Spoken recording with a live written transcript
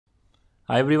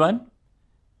Hi everyone.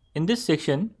 In this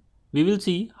section, we will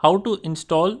see how to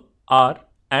install R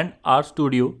and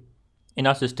RStudio in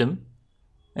our system,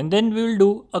 and then we will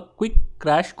do a quick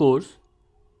crash course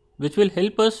which will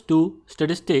help us do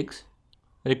statistics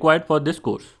required for this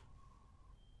course.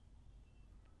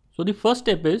 So the first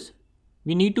step is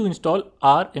we need to install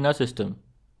R in our system.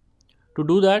 To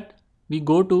do that, we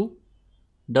go to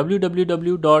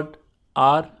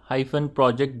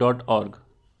www.r-project.org.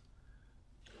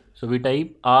 So we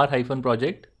type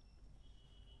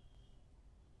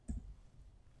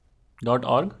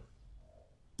r-project.org.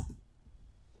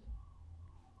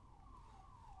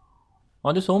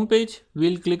 On this home page,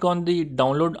 we'll click on the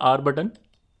download R button.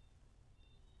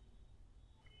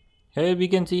 Here we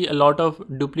can see a lot of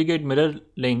duplicate mirror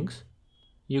links.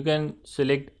 You can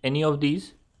select any of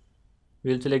these.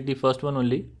 We'll select the first one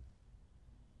only.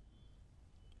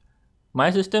 My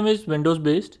system is Windows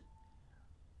based.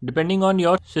 Depending on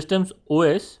your system's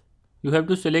OS, you have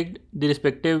to select the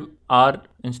respective R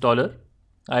installer.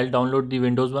 I'll download the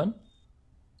Windows one.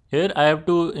 Here I have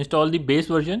to install the base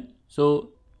version.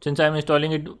 So since I'm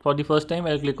installing it for the first time,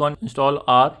 I'll click on install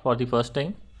R for the first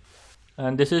time.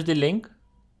 And this is the link.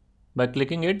 By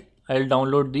clicking it, I'll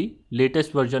download the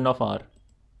latest version of R.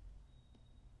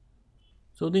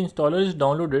 So the installer is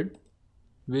downloaded.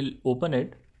 We'll open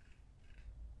it.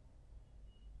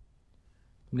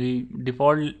 The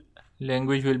default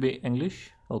language will be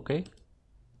English. Okay.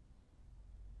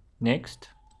 Next.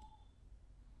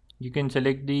 You can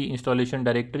select the installation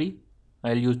directory.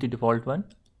 I'll use the default one.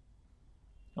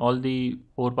 All the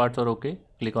 4 parts are okay.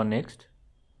 Click on next.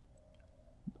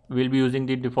 We'll be using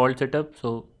the default setup.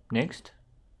 So next,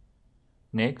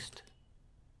 next,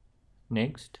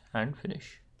 next, and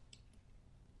finish.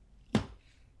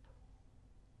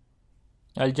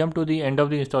 I'll jump to the end of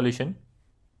the installation.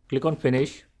 Click on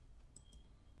finish.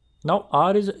 Now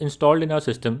R is installed in our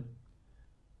system.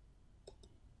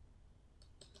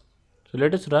 So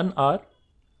let us run R.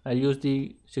 I'll use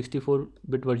the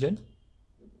 64-bit version.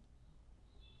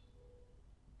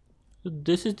 So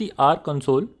this is the R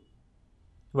console.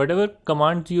 Whatever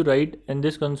commands you write in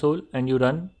this console and you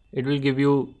run, it will give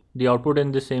you the output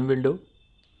in the same window.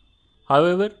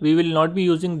 However, we will not be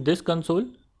using this console.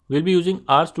 We'll be using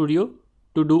RStudio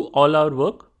to do all our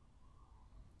work.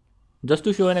 Just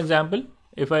to show an example,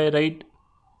 if I write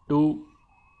 2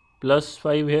 plus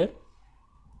 5 here,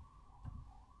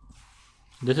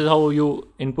 this is how you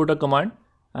input a command,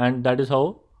 and that is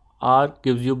how R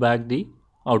gives you back the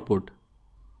output.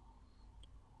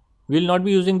 We will not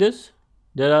be using this.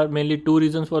 There are mainly 2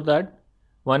 reasons for that.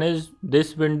 One is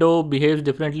this window behaves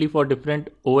differently for different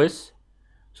OS.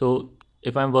 So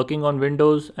if I'm working on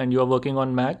Windows and you are working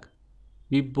on Mac,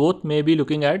 we both may be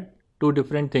looking at 2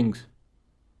 different things.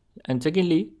 And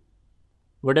secondly,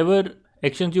 whatever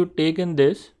actions you take in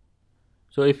this,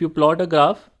 so if you plot a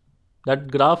graph, that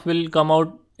graph will come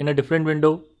out in a different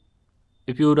window.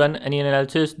 If you run any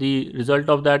analysis, the result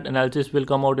of that analysis will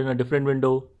come out in a different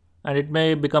window, and it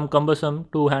may become cumbersome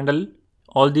to handle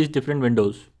all these different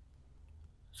windows.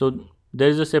 So there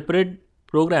is a separate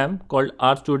program called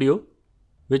RStudio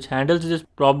which handles these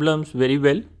problems very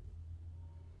well.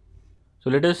 So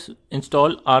let us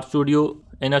install RStudio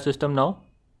in our system now.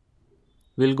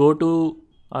 We'll go to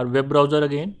our web browser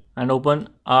again and open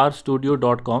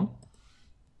rstudio.com.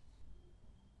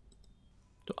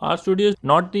 So RStudio is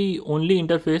not the only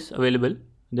interface available.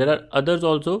 There are others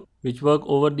also which work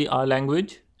over the R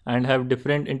language and have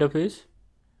different interface,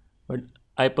 but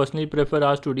I personally prefer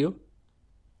RStudio.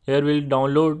 Here we'll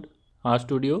download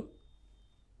RStudio.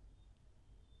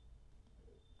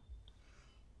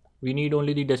 We need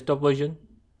only the desktop version.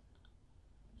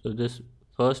 So this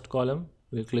first column,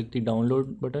 we'll click the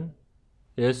download button.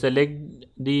 Here select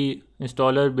the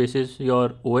installer basis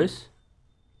your OS.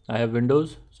 I have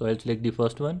Windows, so I'll select the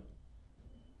first one.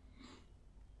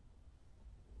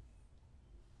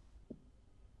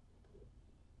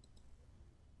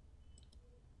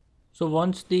 So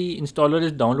once the installer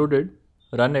is downloaded,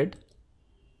 run it.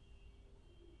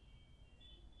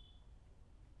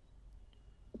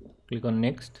 Click on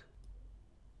next.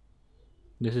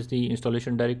 This is the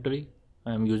installation directory.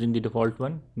 I am using the default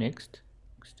one. Next,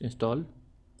 install.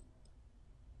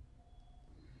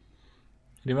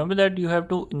 Remember that you have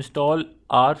to install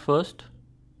R first.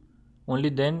 Only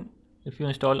then if you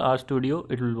install RStudio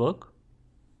it will work,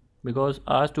 because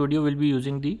RStudio will be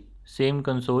using the same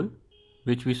console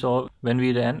which we saw when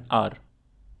we ran R.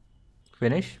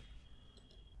 Finish.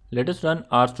 Let us run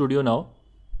RStudio now.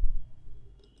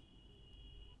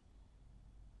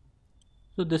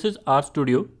 So this is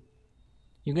RStudio.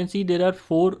 You can see there are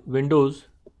 4 windows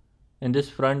in this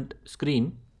front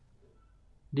screen.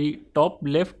 The top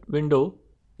left window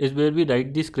is where we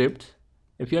write the scripts.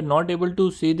 If you are not able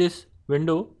to see this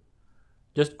window,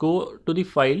 just go to the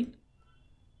file,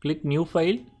 click new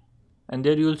file, and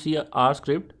there you will see a R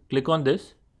script. Click on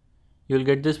this, you will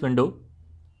get this window.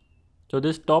 So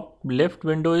this top left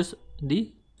window is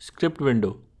the script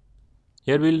window.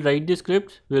 Here we will write the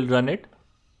scripts, we will run it.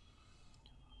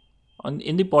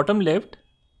 In the bottom left,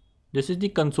 this is the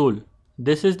console.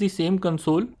 This is the same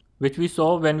console which we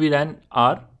saw when we ran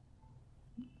R.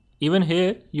 Even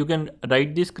here you can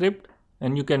write the script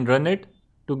and you can run it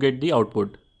to get the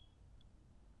output.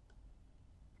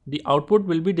 The output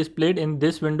will be displayed in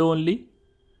this window only.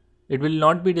 It will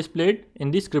not be displayed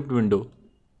in the script window.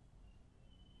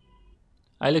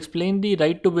 I'll explain the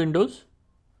write to windows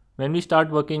when we start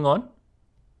working on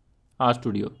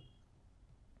RStudio.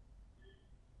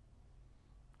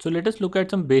 So let us look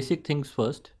at some basic things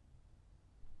first.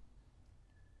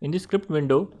 In the script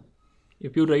window,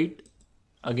 if you write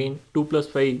again 2 plus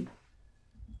 5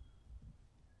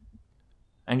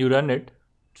 and you run it,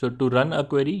 so to run a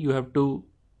query you have to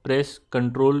press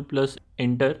Ctrl plus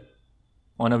enter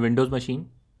on a Windows machine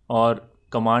or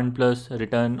command plus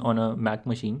return on a Mac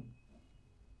machine.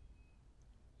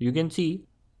 You can see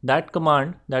that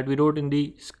command that we wrote in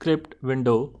the script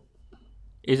window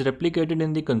is replicated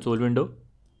in the console window,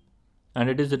 and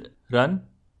it is run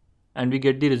and we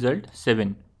get the result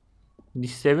 7. The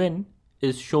 7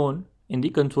 is shown in the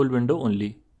console window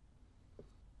only.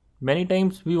 Many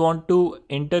times we want to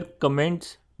enter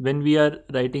comments when we are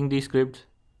writing the scripts.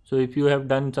 So if you have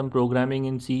done some programming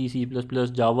in C, C++,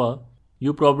 Java,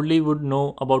 you probably would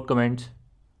know about comments.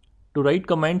 To write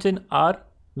comments in R,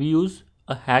 we use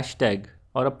a hashtag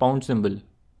or a pound symbol.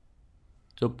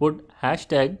 So put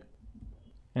hashtag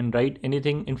and write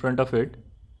anything in front of it.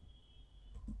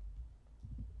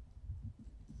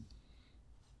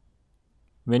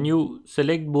 When you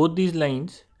select both these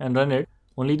lines and run it,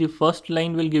 only the first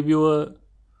line will give you a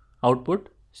output,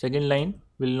 second line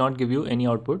will not give you any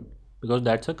output because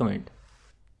that's a comment.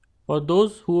 For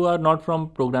those who are not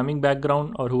from programming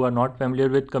background or who are not familiar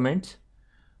with comments,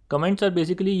 comments are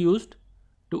basically used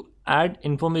to add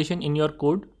information in your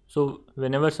code. So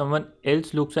whenever someone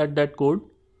else looks at that code,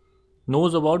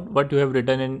 knows about what you have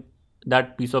written in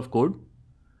that piece of code,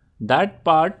 that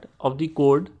part of the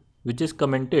code which is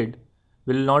commented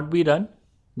will not be run.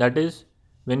 That is,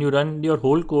 when you run your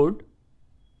whole code,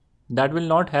 that will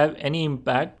not have any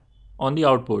impact on the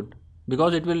output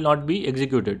because it will not be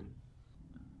executed.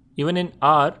 Even in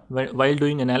R, while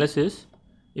doing analysis,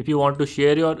 if you want to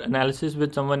share your analysis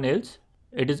with someone else,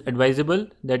 it is advisable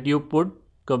that you put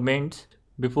comments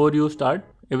before you start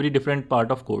every different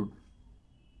part of code.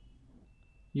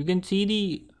 You can see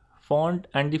the font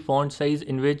and the font size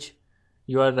in which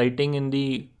you are writing in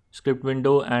the script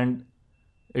window and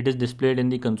it is displayed in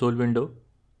the console window.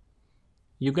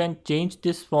 You can change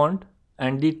this font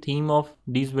and the theme of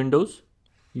these windows.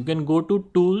 You can go to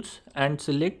tools and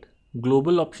select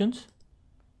global options.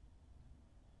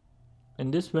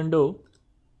 In this window,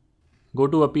 go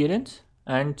to appearance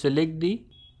and select the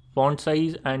font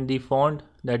size and the font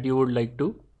that you would like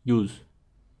to use.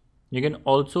 You can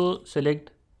also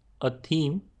select a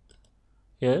theme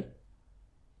here.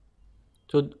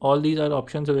 So all these are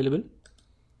options available.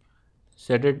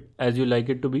 Set it as you like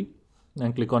it to be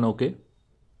and click on OK.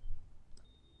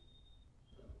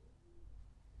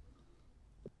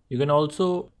 You can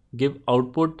also give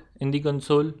output in the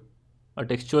console, a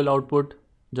textual output,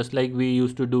 just like we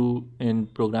used to do in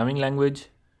programming language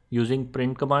using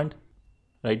print command.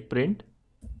 Write print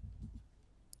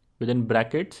within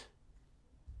brackets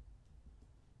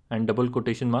and double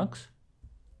quotation marks.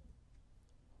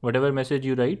 Whatever message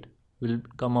you write will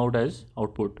come out as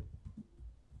output.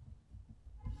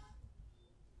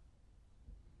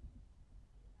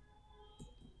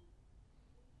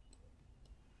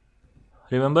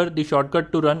 Remember, the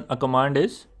shortcut to run a command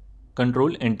is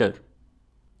Control Enter.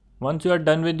 Once you are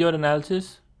done with your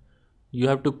analysis, you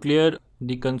have to clear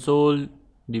the console,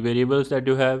 the variables that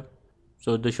you have.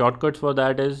 So the shortcuts for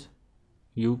that is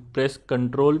you press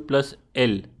Control plus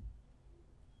L.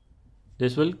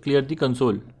 This will clear the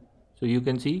console. So you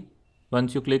can see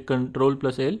once you click Control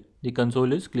plus L, the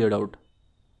console is cleared out.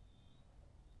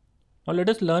 Now let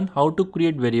us learn how to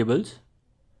create variables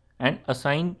and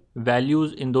assign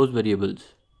values in those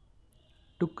variables.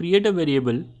 To create a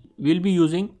variable, we'll be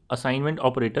using assignment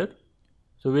operator.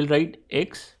 So we'll write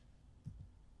X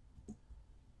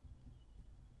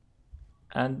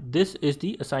and this is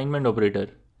the assignment operator,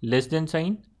 less than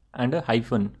sign and a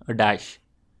hyphen, a dash.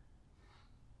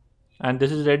 And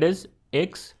this is read as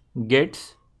X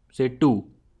gets say 2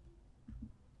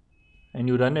 and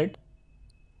you run it.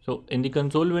 So in the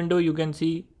console window, you can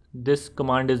see this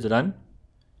command is run.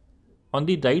 On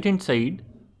the right hand side,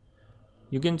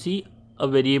 you can see a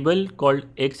variable called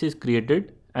x is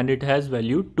created and it has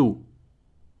value 2.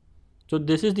 So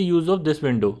this is the use of this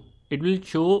window. It will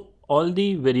show all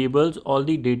the variables, all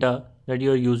the data that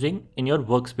you are using in your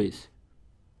workspace.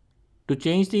 To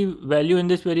change the value in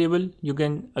this variable, you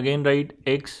can again write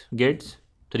x gets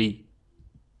 3.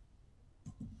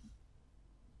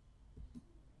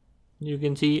 You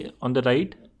can see on the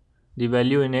right, the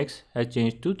value in x has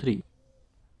changed to 3.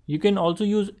 You can also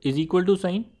use is equal to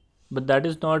sign, but that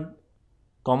is not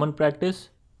common practice.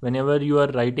 Whenever you are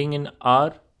writing in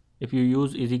R, if you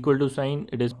use is equal to sign,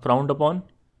 it is frowned upon.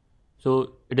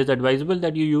 So it is advisable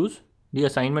that you use the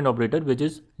assignment operator, which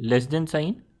is less than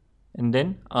sign and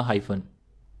then a hyphen.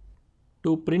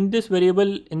 To print this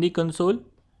variable in the console,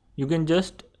 you can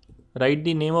just write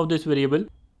the name of this variable.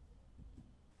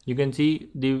 You can see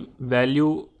the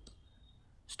value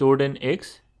stored in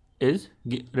x is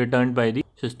returned by the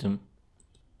system.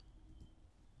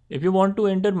 If you want to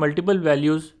enter multiple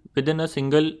values within a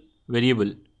single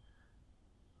variable,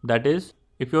 that is,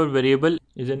 if your variable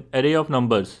is an array of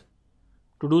numbers,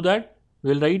 to do that,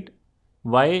 we'll write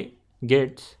y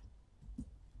gets.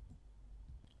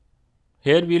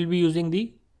 Here we'll be using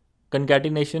the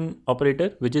concatenation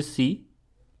operator, which is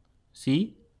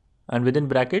C, and within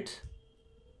brackets,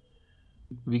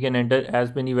 we can enter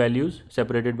as many values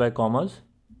separated by commas.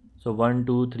 So 1,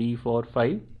 2, 3, 4,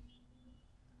 5.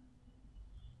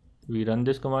 We run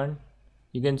this command.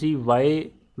 You can see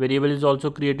y variable is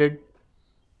also created.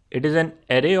 It is an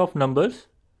array of numbers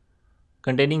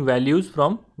containing values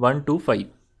from 1 to 5.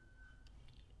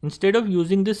 Instead of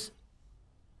using this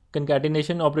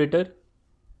concatenation operator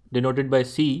denoted by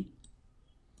C,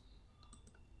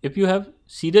 if you have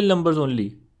serial numbers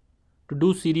only, to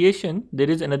do seriation, there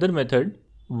is another method,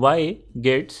 y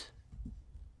gets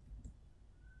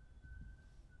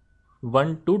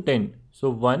 1 to 10. So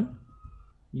 1,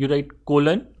 you write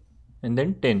colon and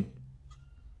then 10.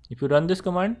 If you run this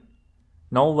command,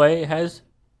 now y has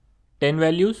 10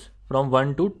 values from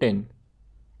 1 to 10.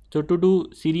 So to do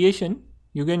seriation,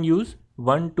 you can use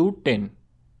 1 to 10.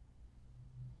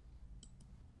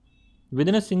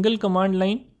 Within a single command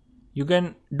line, you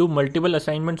can do multiple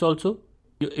assignments also.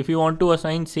 If you want to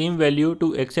assign same value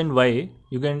to x and y,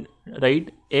 you can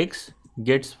write x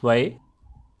gets y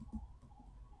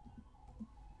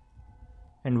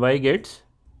and y gets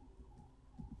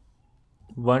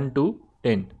 1 to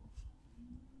 10.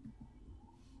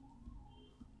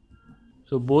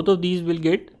 So both of these will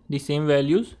get the same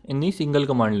values in the single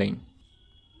command line.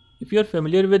 If you are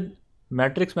familiar with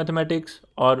matrix mathematics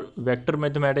or vector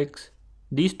mathematics,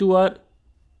 these two are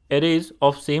arrays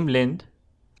of same length.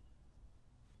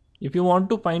 If you want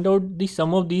to find out the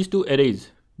sum of these two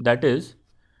arrays, that is,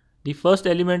 the first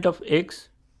element of x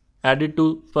added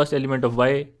to first element of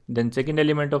y, then second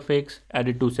element of x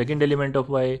added to second element of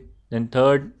y, then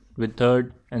third with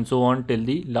third, and so on till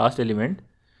the last element,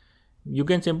 you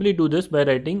can simply do this by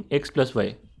writing x plus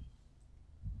y.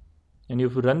 And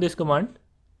if you run this command,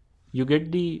 you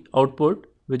get the output,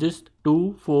 which is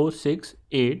 2, 4, 6,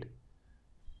 8,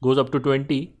 goes up to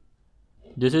 20.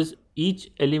 This is each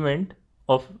element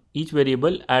of each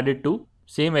variable added to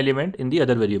same element in the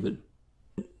other variable.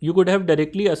 You could have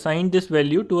directly assigned this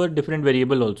value to a different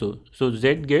variable also. So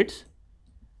z gets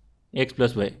x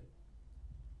plus y.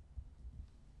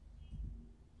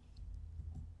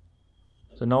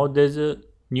 So now there's a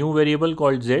new variable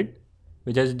called z,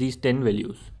 which has these 10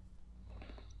 values.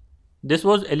 This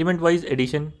was element wise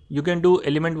addition. You can do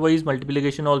element wise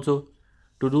multiplication also.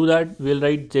 To do that, we'll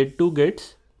write z2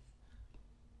 gets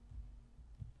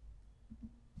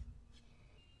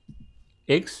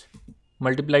x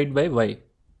multiplied by y.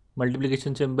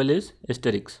 Multiplication symbol is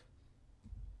asterisk.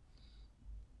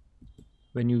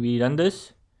 When we run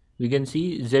this, we can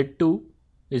see z2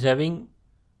 is having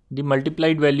the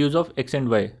multiplied values of x and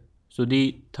y. So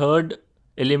the third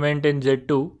element in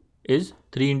z2 is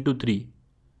 3 into 3.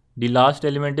 The last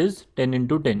element is 10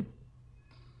 into 10.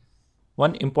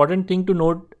 One important thing to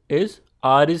note is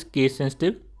R is case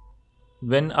sensitive.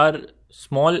 When our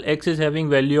small x is having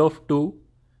value of 2,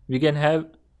 we can have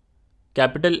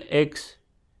capital X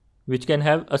which can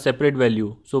have a separate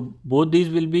value. So both these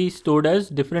will be stored as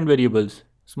different variables.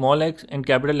 Small x and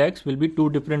capital X will be two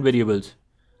different variables.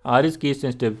 R is case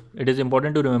sensitive. It is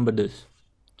important to remember this.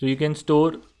 So you can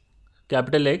store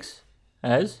capital X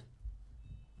as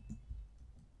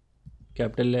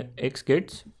capital X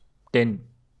gets 10.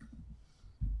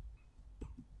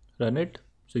 Run it.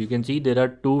 So you can see there are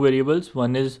two variables.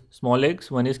 One is small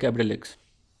x, one is capital X.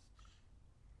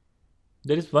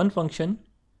 There is one function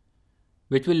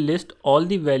which will list all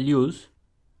the values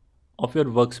of your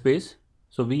workspace.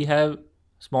 So we have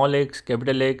small x,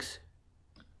 capital X,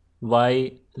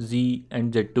 Y, Z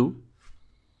and Z2.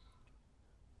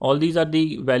 All these are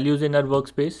the values in our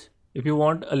workspace. If you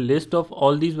want a list of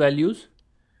all these values,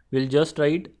 we'll just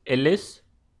write ls,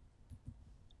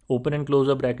 open and close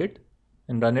a bracket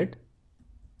and run it.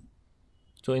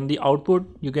 So in the output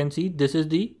you can see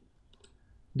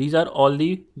these are all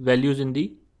the values in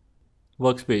the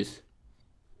workspace.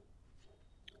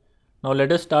 Now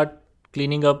let us start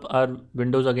cleaning up our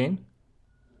windows again.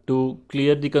 To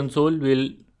clear the console, we'll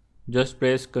just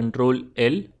press Ctrl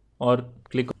L or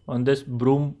click on this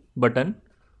broom button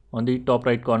on the top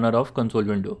right corner of console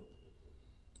window.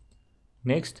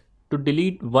 Next, to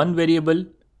delete one variable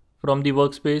from the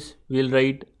workspace, we'll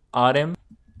write rm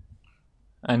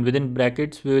and within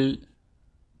brackets we'll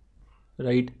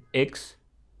write x.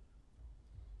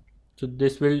 So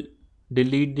this will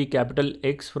delete the capital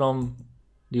X from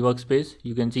the workspace.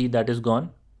 You can see that is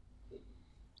gone.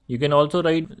 You can also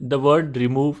write the word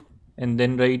remove and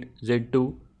then write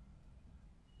Z2.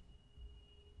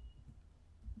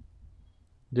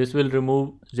 This will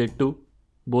remove Z2.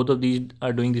 Both of these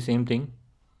are doing the same thing.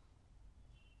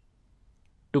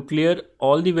 To clear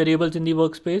all the variables in the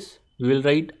workspace, we will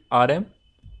write rm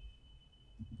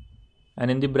and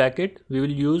in the bracket we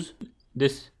will use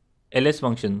this ls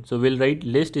function. So we'll write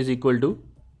list is equal to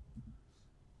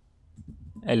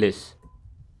ls,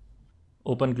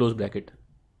 open close bracket.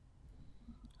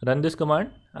 Run this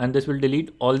command and this will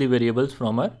delete all the variables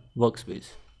from our workspace.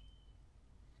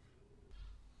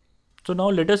 So now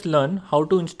let us learn how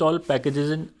to install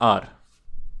packages in R.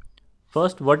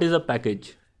 First, what is a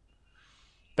package?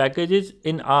 Packages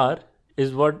in R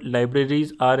is what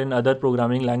libraries are in other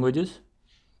programming languages.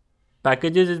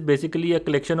 Packages is basically a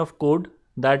collection of code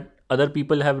that other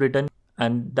people have written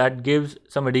and that gives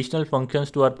some additional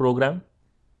functions to our program.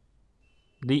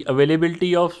 The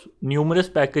availability of numerous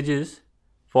packages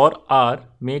for R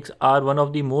makes R one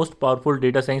of the most powerful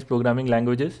data science programming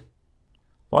languages.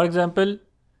 For example,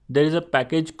 there is a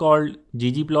package called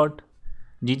ggplot.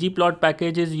 ggplot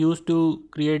package is used to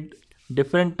create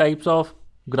different types of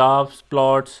graphs,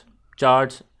 plots,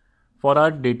 charts for our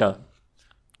data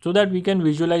so that we can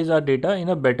visualize our data in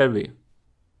a better way.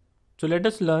 So let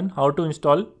us learn how to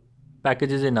install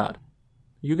packages in R.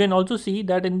 You can also see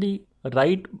that in the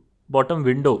right bottom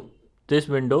window, this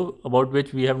window about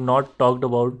which we have not talked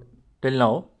about till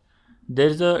now, there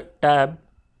is a tab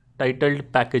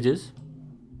titled packages.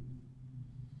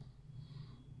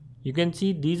 You can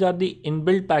see these are the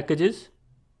inbuilt packages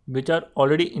which are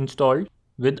already installed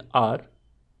with R.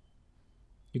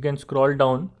 You can scroll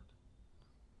down.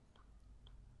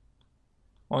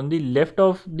 On the left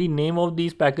of the name of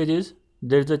these packages,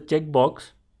 there is a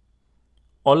checkbox.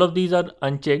 All of these are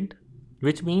unchecked,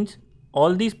 which means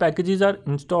all these packages are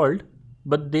installed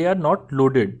but they are not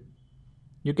loaded.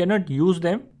 You cannot use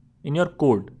them in your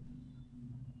code.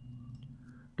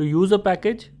 To use a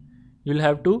package, you'll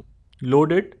have to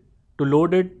load it. To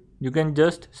load it, you can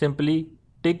just simply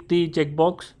tick the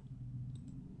checkbox.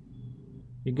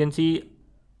 You can see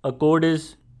a code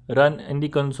is run in the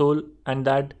console and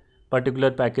that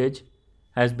particular package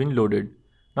has been loaded.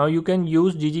 Now you can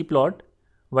use ggplot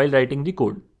while writing the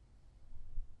code.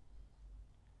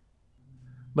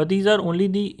 But these are only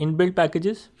the inbuilt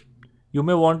packages. You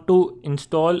may want to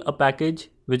install a package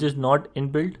which is not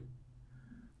inbuilt.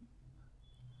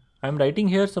 I am writing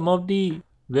here some of the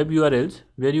web URLs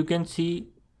where you can see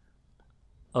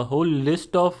a whole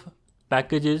list of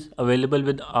packages available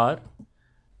with R.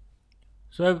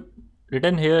 So I've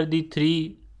written here the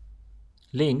 3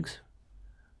 links.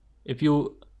 If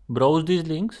you browse these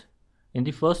links, in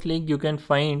the first link you can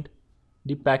find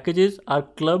the packages are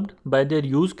clubbed by their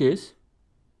use case.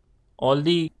 All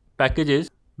the packages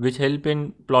which help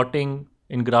in plotting,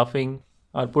 in graphing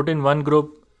are put in one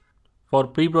group. For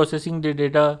pre-processing the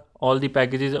data, all the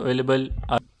packages available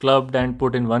are clubbed and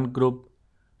put in one group.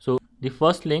 So the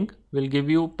first link will give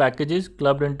you packages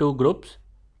clubbed into groups.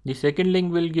 The second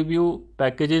link will give you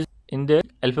packages in their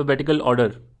alphabetical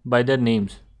order by their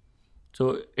names.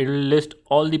 So it will list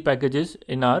all the packages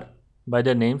in R by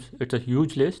their names. It's a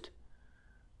huge list.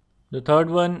 The third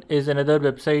one is another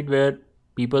website where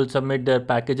people submit their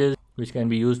packages which can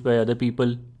be used by other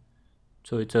people.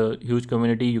 So it's a huge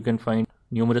community. You can find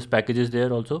numerous packages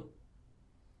there also.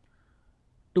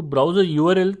 To browse a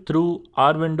URL through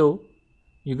R window,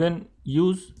 you can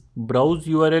use browse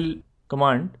URL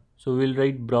command. So we'll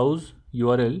write browse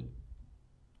URL.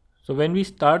 So when we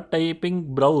start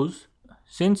typing browse,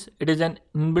 since it is an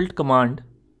inbuilt command,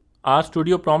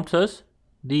 RStudio prompts us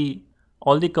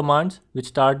all the commands which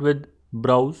start with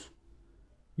browse.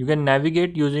 You can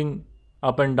navigate using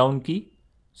up and down key,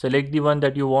 select the one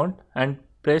that you want and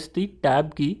press the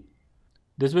tab key.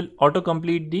 This will auto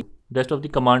complete the rest of the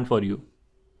command for you.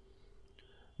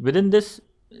 Within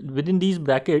these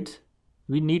brackets,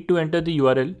 we need to enter the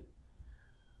URL.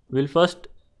 We'll first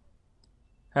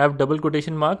have double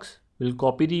quotation marks. We'll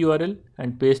copy the URL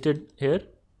and paste it here,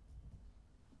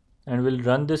 and we'll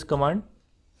run this command.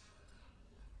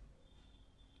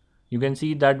 You can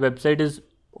see that website is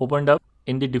opened up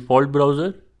in the default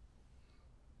browser,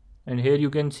 and here you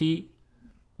can see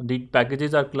the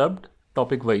packages are clubbed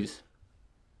topic wise.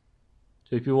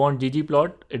 So if you want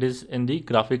ggplot, it is in the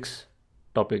graphics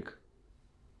topic.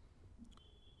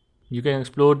 You can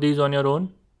explore these on your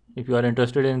own. If you are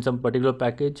interested in some particular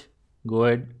package, go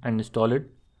ahead and install it.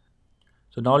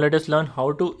 So now let us learn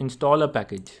how to install a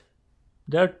package.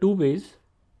 There are two ways.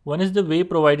 One is the way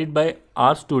provided by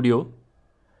RStudio.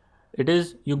 It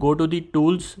is you go to the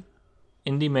tools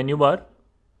in the menu bar.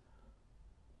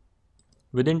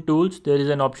 Within tools, there is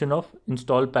an option of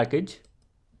install package.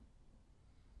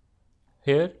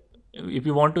 Here, if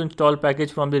you want to install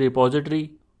package from the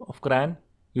repository of CRAN,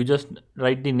 you just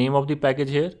write the name of the package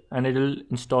here and it will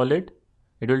install it.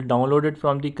 It will download it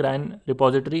from the CRAN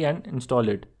repository and install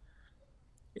it.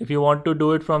 If you want to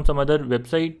do it from some other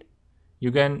website,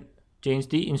 you can change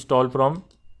the install from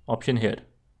option here.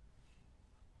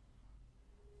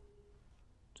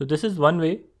 So this is one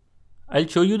way. I'll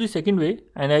show you the second way,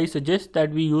 and I suggest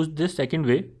that we use this second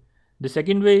way. The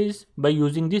second way is by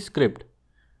using the script.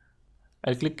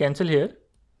 I'll click cancel here.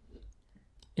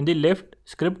 In the left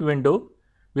script window,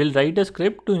 we'll write a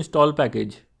script to install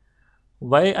package.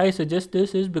 Why I suggest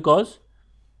this is because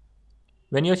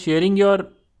when you're sharing your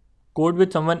code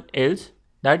with someone else,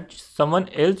 that someone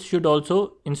else should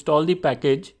also install the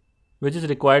package which is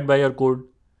required by your code.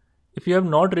 If you have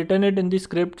not written it in the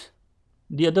scripts,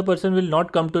 the other person will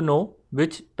not come to know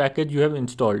which package you have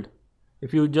installed.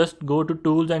 If you just go to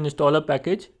tools and install a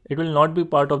package, it will not be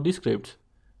part of the scripts.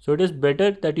 So it is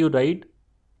better that you write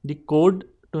the code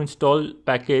to install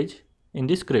package in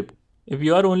the script. If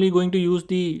you are only going to use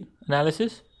the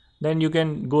analysis, then you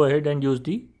can go ahead and use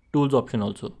the tools option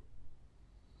also.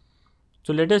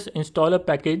 So let us install a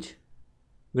package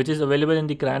which is available in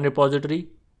the CRAN repository.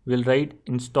 We'll write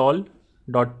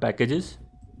install.packages.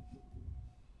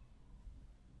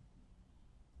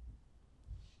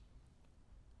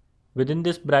 Within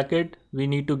this bracket, we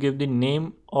need to give the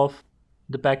name of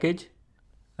the package,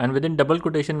 and within double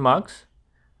quotation marks,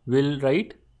 we'll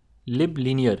write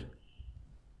liblinear.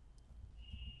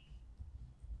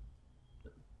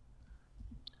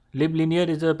 Liblinear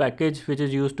is a package which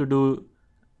is used to do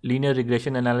linear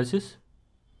regression analysis.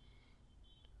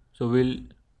 So we'll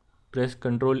press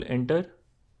Ctrl Enter.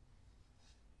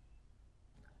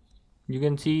 You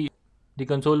can see the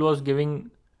console was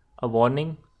giving a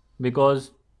warning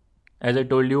because, as I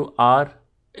told you, R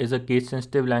is a case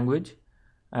sensitive language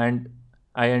and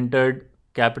I entered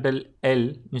capital L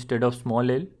instead of small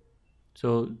l.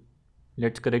 So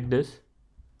let's correct this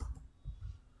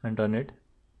and run it.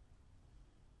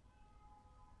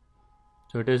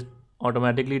 So it is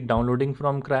automatically downloading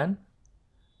from CRAN,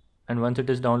 and once it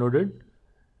is downloaded,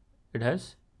 it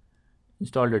has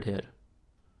installed it here.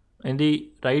 In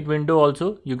the right window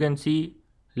also, you can see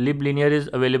liblinear is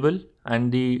available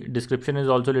and the description is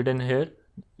also written here.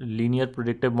 Linear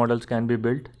predictive models can be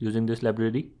built using this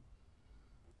library.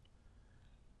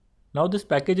 Now this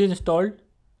package is installed.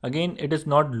 Again, it is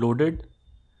not loaded.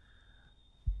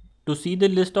 To see the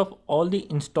list of all the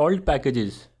installed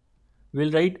packages,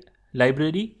 we'll write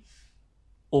library,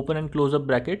 open and close up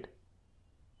bracket.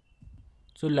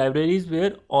 So library is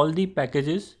where all the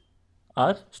packages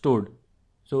are stored.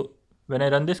 So when I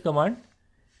run this command,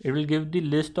 it will give the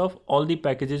list of all the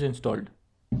packages installed.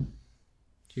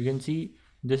 So you can see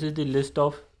this is the list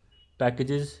of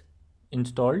packages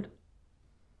installed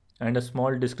and a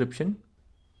small description.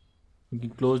 You can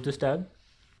close this tab.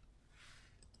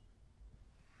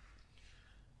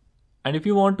 And if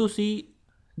you want to see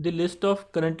the list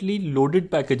of currently loaded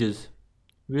packages,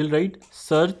 we'll write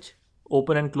search,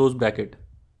 open and close bracket.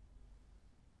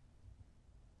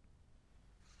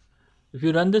 If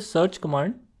you run this search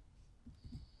command,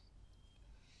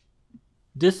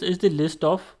 this is the list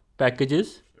of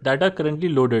packages that are currently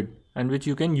loaded and which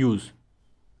you can use.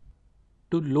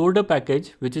 To load a package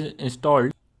which is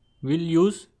installed, we'll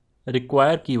use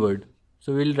require keyword.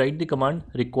 So we'll write the command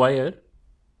require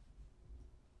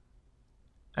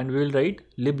and we will write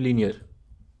liblinear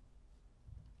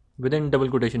within double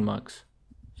quotation marks.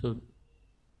 So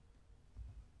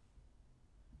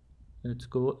let's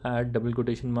go add double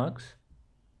quotation marks.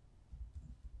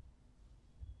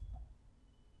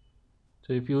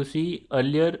 So if you see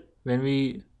earlier when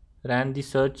we ran the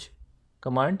search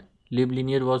command,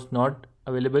 liblinear was not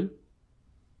available.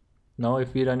 Now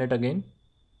if we run it again,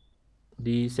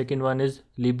 the second one is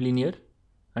liblinear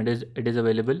and it is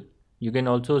available. You can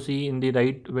also see in the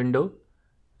right window,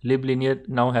 liblinear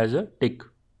now has a tick.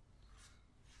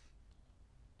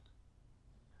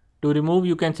 To remove,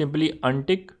 you can simply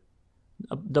untick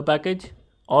the package,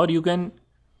 or you can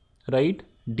write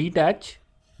detach,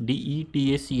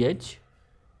 DETACH,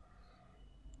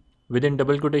 within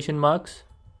double quotation marks,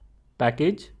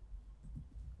 package,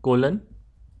 colon,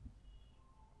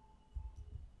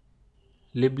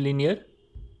 liblinear,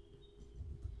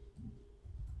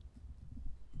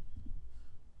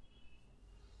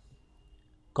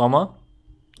 comma,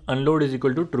 unload is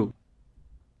equal to true,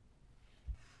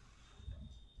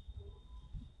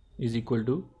 is equal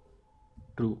to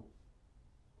true.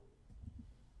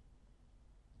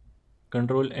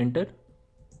 Control enter.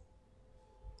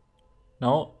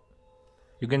 Now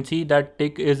you can see that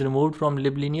tick is removed from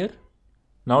liblinear.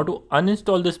 Now to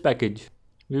uninstall this package,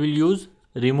 we will use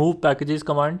remove packages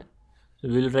command. So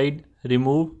we will write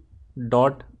remove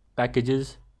dot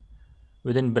packages,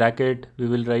 within bracket we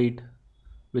will write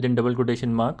within double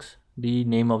quotation marks the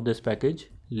name of this package,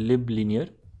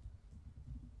 liblinear.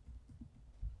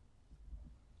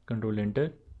 Control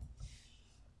enter,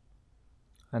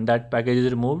 and that package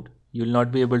is removed. You will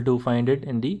not be able to find it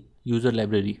in the user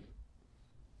library.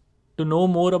 To know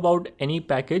more about any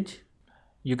package,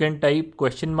 you can type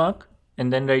question mark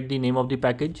and then write the name of the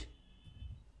package.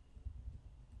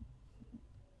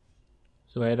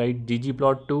 So I write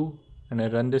ggplot2 and I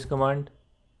run this command.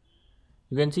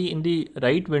 You can see in the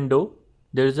right window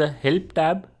there is a help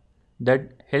tab.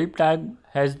 That help tab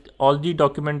has all the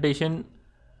documentation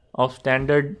of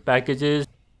standard packages,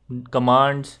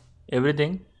 commands,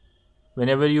 everything.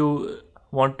 Whenever you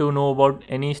want to know about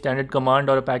any standard command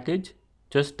or a package,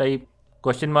 just type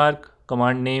question mark,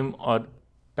 command name or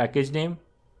package name,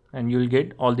 and you will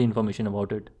get all the information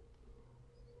about it.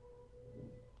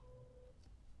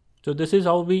 So this is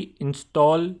how we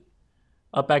install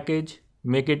a package,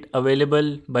 make it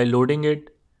available by loading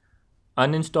it,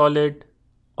 uninstall it,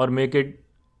 or make it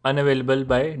unavailable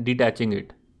by detaching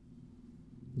it.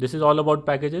 This is all about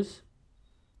packages.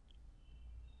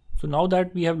 So now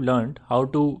that we have learned how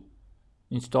to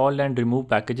install and remove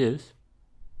packages,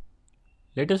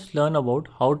 let us learn about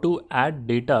how to add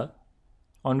data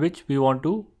on which we want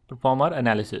to perform our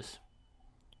analysis.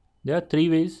 There are three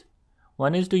ways.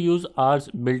 One is to use R's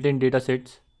built-in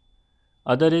datasets.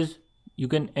 Other is you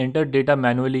can enter data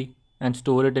manually and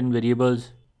store it in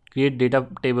variables, create data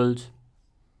tables.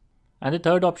 And the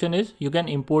third option is you can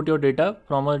import your data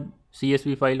from a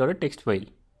CSV file or a text file.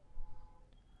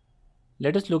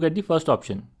 Let us look at the first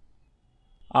option.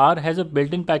 R has a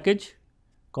built-in package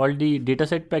called the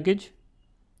dataset package.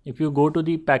 If you go to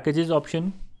the packages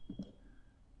option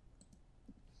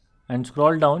and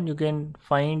scroll down, you can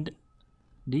find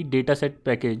the dataset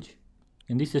package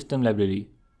in the system library.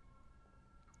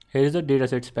 Here is the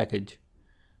datasets package.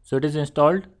 So it is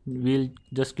installed. We'll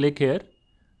just click here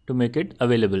to make it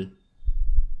available.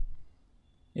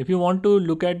 If you want to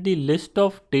look at the list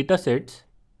of datasets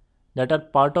that are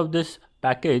part of this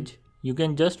package, you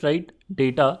can just write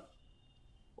data,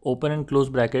 open and close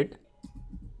bracket,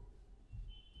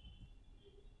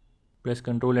 press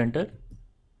Ctrl Enter,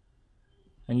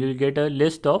 and you will get a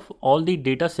list of all the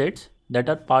datasets that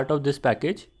are part of this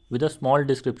package with a small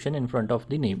description in front of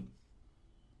the name.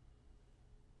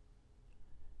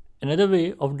 Another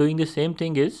way of doing the same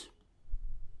thing is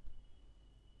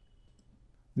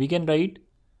we can write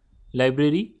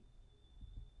library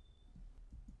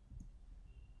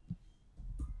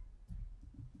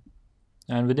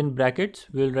and within brackets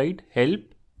we will write help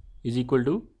is equal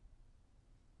to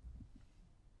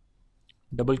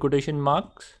double quotation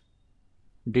marks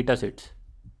datasets.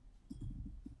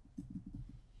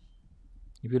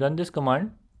 If you run this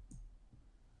command,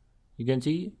 you can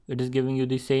see it is giving you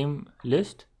the same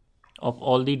list of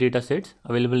all the datasets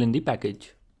available in the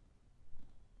package.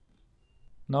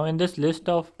 Now in this list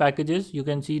of packages, you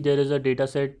can see there is a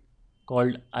dataset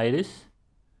called Iris.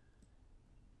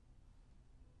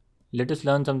 Let us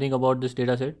learn something about this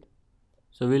dataset.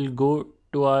 So we'll go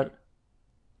to our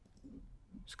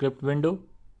script window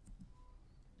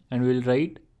and we'll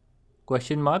write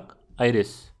question mark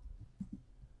Iris.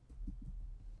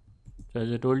 So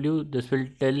as I told you, this will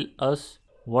tell us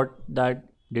what that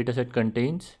dataset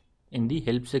contains in the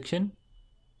help section.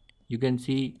 You can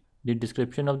see the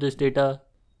description of this data,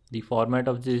 the format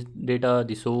of this data,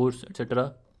 the source,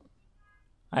 etc.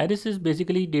 Iris is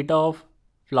basically data of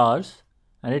flowers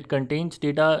and it contains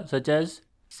data such as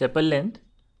sepal length,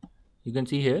 you can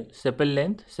see here sepal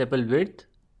length, sepal width,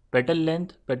 petal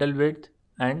length, petal width,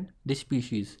 and the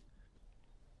species.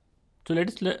 So let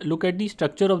us look at the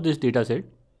structure of this data set.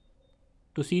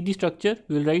 To see the structure,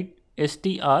 we will write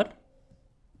str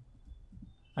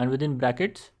and within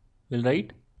brackets we'll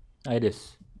write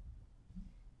iris.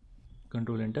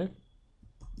 Control enter.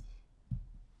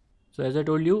 So as I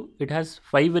told you, it has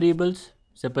 5 variables: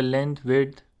 sepal length,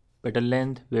 width, petal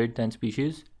length, width, and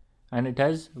species, and it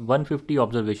has 150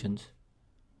 observations.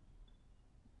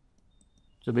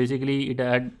 So basically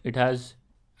it has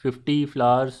 50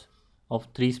 flowers of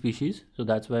 3 species, so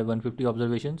that's why 150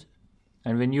 observations.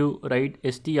 And when you write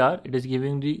str, it is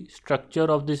giving the structure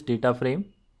of this data frame,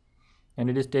 and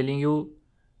it is telling you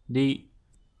the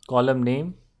column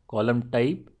name, column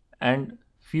type, and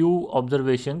few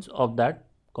observations of that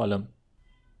column.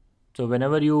 So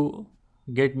whenever you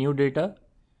get new data,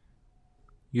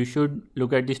 you should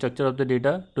look at the structure of the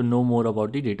data to know more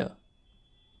about the data.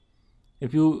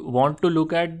 If you want to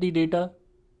look at the data,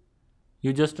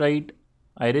 you just write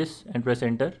iris and press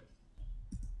enter.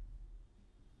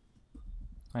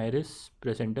 Iris,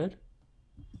 press enter.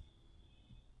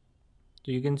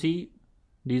 So you can see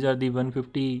these are the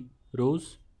 150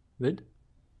 rows with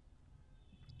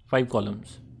 5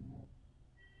 columns.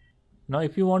 Now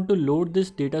if you want to load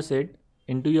this data set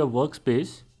into your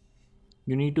workspace,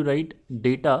 you need to write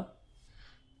data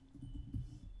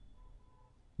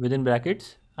within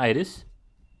brackets iris,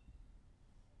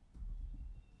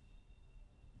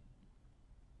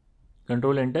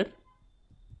 control enter.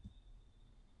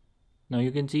 Now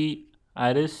you can see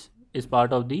iris is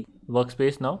part of the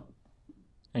workspace now,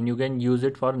 and you can use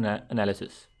it for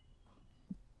analysis.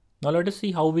 Now let us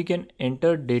see how we can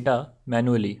enter data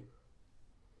manually.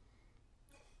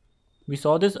 We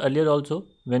saw this earlier also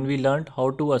when we learned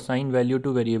how to assign value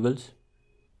to variables.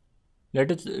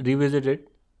 Let us revisit it.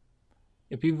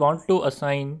 If we want to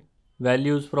assign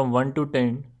values from 1 to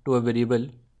 10 to a variable,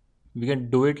 we can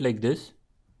do it like this: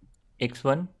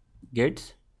 x1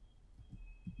 gets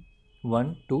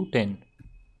 1 to 10.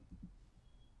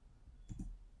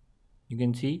 You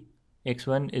can see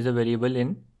x1 is a variable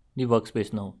in the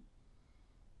workspace now.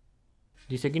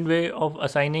 The second way of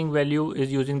assigning value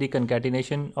is using the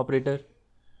concatenation operator.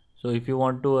 So if you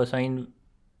want to assign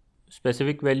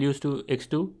specific values to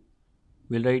x2,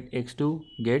 we'll write x2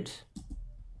 gets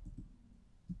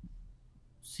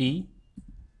c,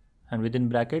 and within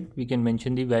bracket we can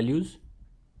mention the values.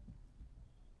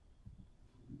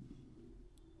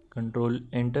 Control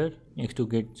enter. x2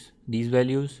 gets these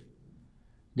values.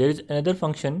 There is another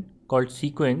function called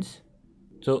sequence.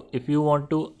 So if you want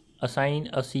to assign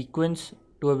a sequence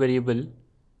to a variable,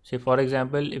 say for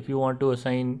example, if you want to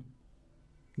assign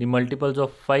the multiples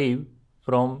of 5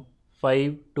 from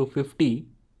 5 to 50,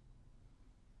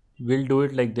 we'll do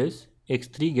it like this: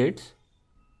 x3 gets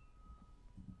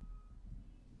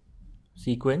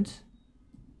sequence,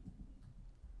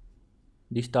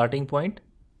 the starting point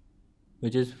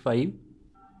which is 5,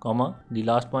 comma, the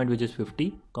last point which is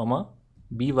 50, comma,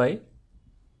 by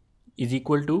is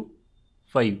equal to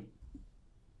 5.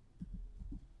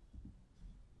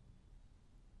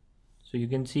 So you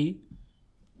can see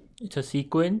it's a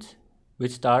sequence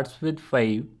which starts with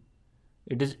 5.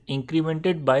 It is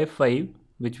incremented by 5,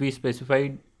 which we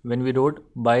specified when we wrote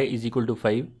by is equal to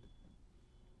 5,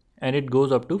 and it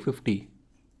goes up to 50.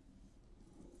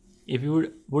 If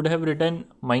you would have written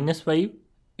 -5,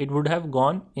 it would have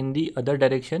gone in the other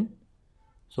direction.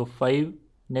 So 5,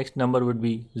 next number would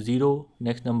be 0,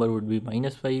 next number would be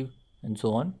 -5, and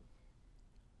so on.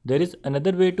 There is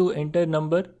another way to enter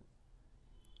number.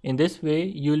 In this way,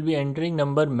 you will be entering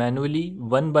number manually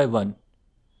one by one.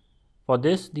 For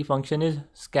this, the function is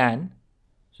scan.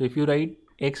 So if you write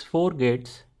x4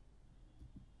 gets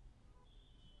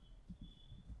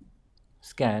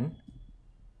scan,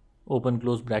 open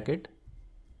close bracket.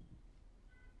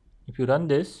 If you run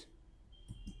this,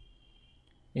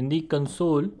 in the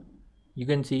console, you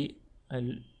can see,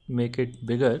 I'll make it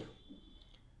bigger.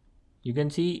 You can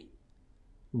see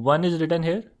 1 is written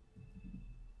here.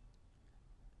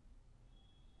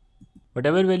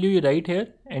 Whatever value you write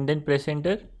here and then press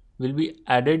enter will be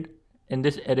added in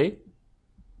this array.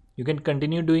 You can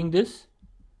continue doing this.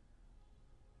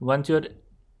 Once you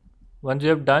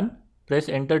have done, press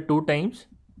enter 2 times,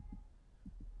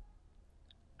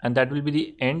 and that will be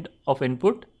the end of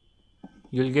input.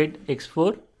 You will get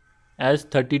x4 as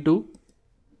 32,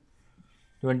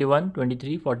 21,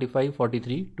 23, 45,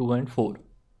 43, 2 and 4.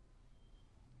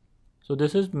 So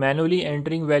this is manually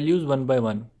entering values one by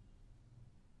one.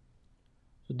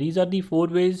 So these are the 4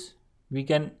 ways we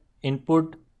can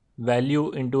input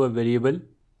value into a variable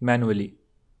manually.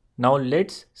 Now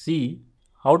let's see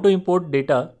how to import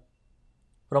data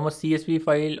from a CSV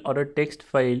file or a text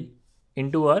file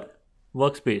into our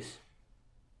workspace.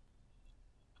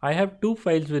 I have two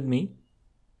files with me.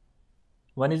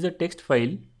 One is a text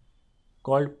file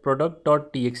called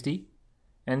product.txt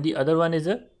and the other one is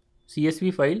a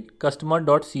CSV file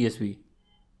customer.csv.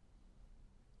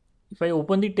 If I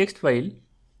open the text file,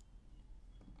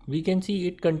 we can see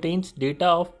it contains data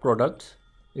of products.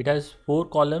 It has 4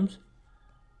 columns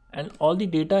and all the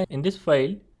data in this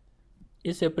file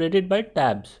is separated by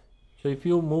tabs. So if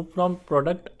you move from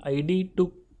product ID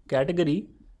to category,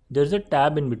 there's a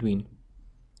tab in between.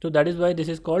 So that is why this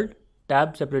is called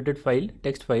tab separated file,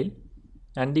 text file,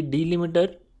 and the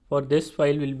delimiter for this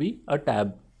file will be a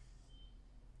tab.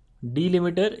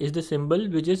 Delimiter is the symbol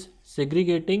which is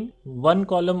segregating one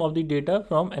column of the data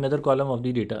from another column of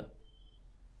the data.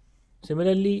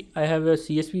 Similarly, I have a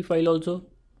CSV file also.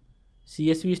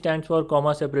 CSV stands for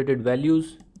comma separated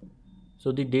values.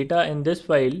 So the data in this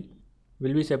file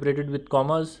will be separated with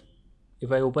commas.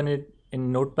 If I open it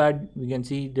in Notepad, we can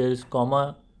see there is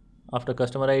comma after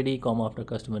customer ID, comma after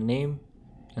customer name,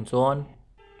 and so on.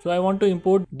 So I want to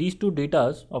import these two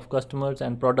datas of customers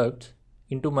and products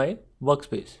into my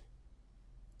workspace.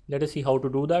 Let us see how to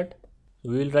do that.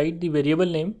 We will write the variable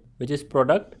name, which is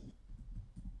product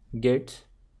gets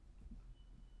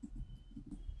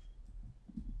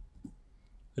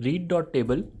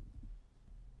read.table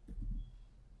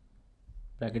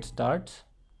bracket starts.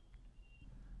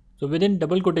 So within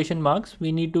double quotation marks,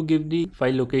 we need to give the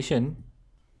file location.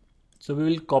 So we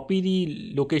will copy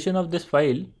the location of this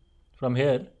file from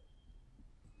here,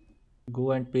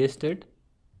 go and paste it.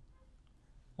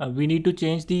 We need to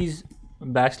change these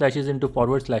backslashes into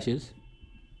forward slashes.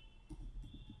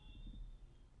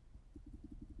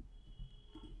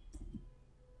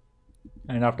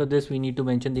 And after this, we need to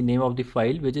mention the name of the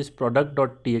file, which is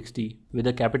product.txt with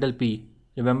a capital P.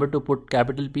 Remember to put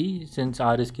capital P since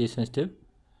R is case sensitive.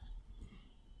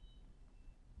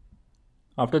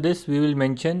 After this, we will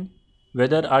mention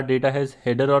whether our data has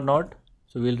header or not.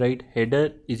 So we'll write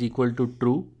header is equal to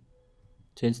true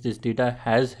since this data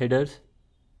has headers.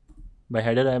 By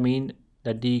header, I mean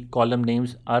that the column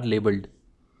names are labeled.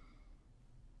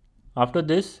 After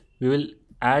this, we will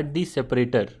add the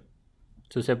separator.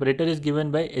 So separator is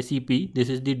given by SEP. This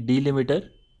is the delimiter.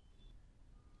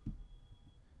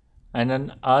 And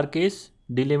in our case,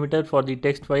 delimiter for the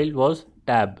text file was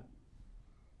tab.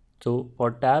 So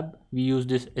for tab, we use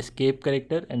this escape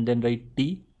character and then write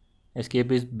T.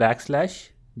 Escape is backslash,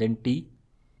 then T.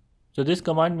 So this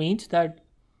command means that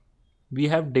we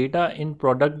have data in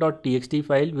product.txt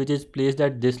file which is placed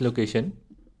at this location.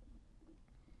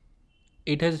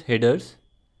 It has headers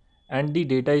and the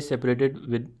data is separated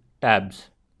with tabs.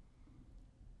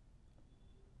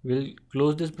 We'll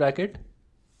close this bracket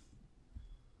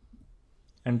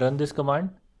and run this command.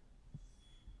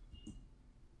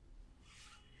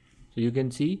 So you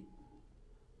can see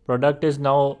product is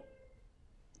now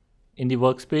in the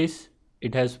workspace.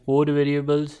 It has 4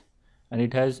 variables and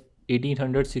it has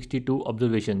 1862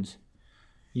 observations.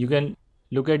 You can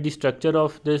look at the structure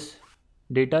of this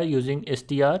data using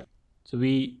str. So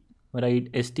we write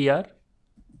str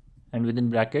and within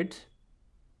brackets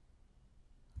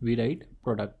we write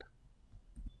product.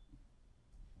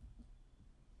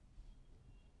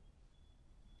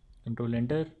 Control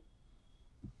enter.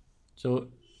 So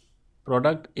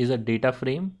product is a data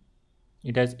frame.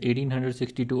 It has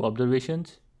 1862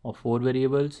 observations of 4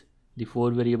 variables. The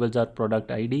 4 variables are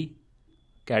product ID,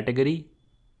 category,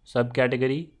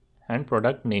 subcategory, and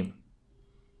product name.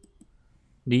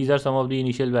 These are some of the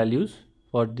initial values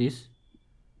for this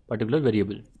particular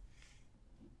variable.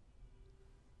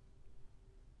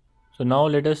 So now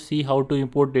let us see how to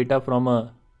import data from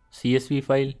a CSV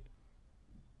file.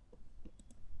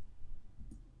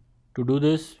 To do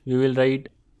this, we will write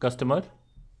customer.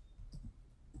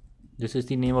 This is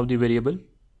the name of the variable.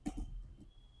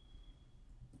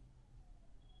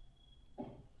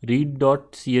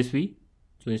 Read.csv.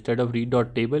 So instead of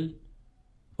read.table,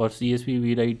 for CSV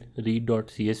we write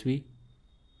read.csv.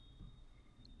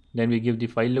 Then we give the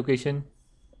file location,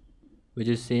 which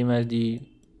is same as the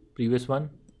previous one.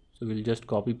 So we'll just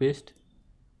copy paste.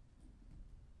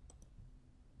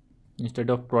 Instead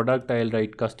of product, I'll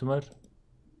write customer.csv.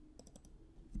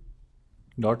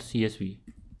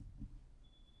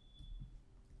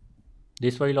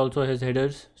 This file also has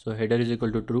headers, so header is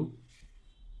equal to true.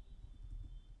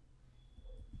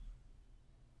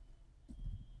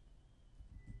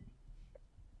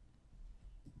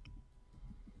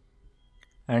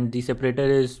 And the separator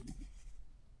is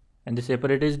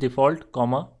default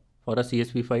comma for a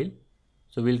CSV file.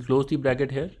 So we'll close the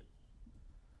bracket here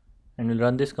and we'll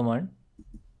run this command.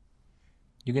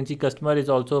 You can see customer is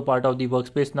also a part of the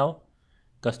workspace now.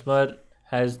 Customer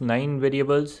has 9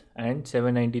 variables and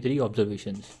 793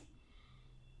 observations.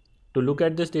 To look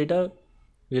at this data,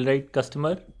 we'll write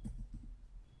customer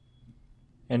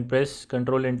and press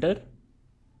Ctrl Enter.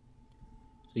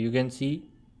 So you can see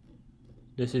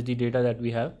this is the data that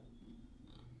we have.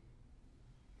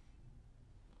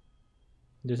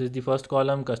 This is the first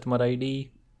column, customer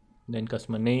ID, then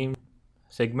customer name,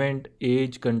 segment,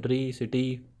 age, country,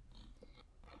 city.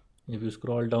 If you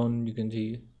scroll down, you can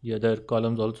see the other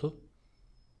columns also.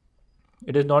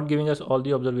 It is not giving us all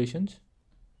the observations.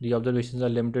 The observations are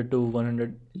limited to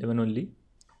 111 only.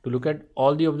 To look at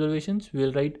all the observations, we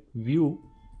will write view,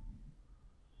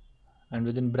 and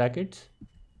within brackets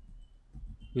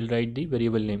we'll write the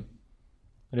variable name.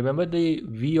 Remember, the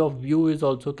V of view is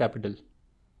also capital.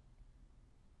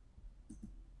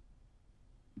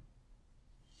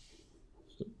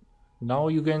 So now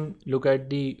you can look at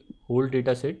the whole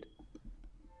data set.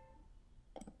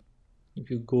 If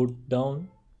you go down,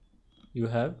 you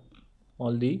have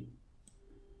all the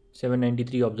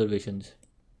 793 observations.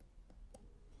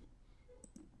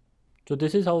 So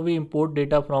this is how we import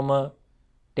data from a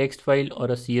text file or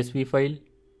a CSV file.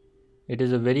 It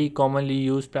is a very commonly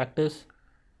used practice.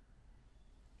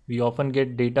 We often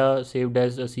get data saved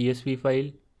as a CSV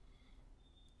file.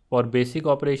 For basic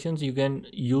operations, you can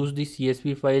use the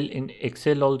CSV file in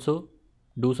Excel also.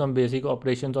 Do some basic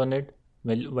operations on it.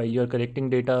 While you are collecting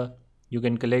data, you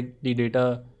can collect the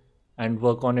data and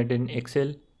work on it in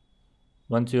Excel.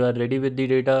 Once you are ready with the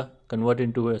data, convert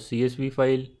into a CSV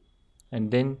file and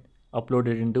then upload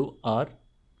it into R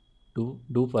to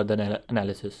do further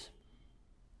analysis.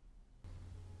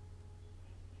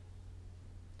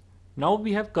 Now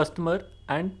we have customer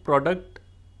and product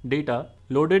data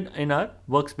loaded in our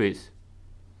workspace.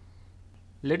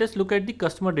 Let us look at the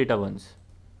customer data once.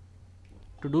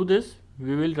 To do this,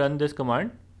 we will run this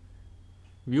command,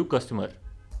 view customer.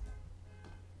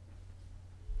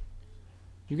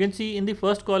 You can see in the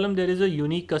first column there is a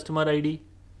unique customer ID,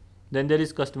 then there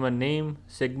is customer name,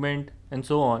 segment, and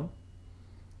so on.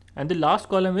 And the last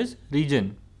column is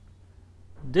region.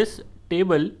 This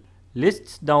table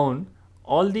lists down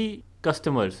all the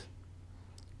customers.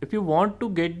 If you want to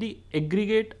get the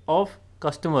aggregate of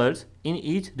customers in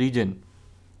each region,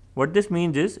 what this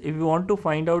means is, if you want to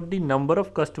find out the number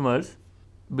of customers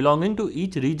belonging to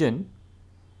each region,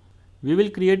 we will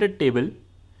create a table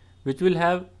which will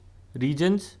have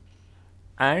regions,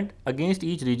 and against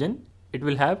each region it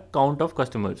will have count of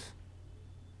customers.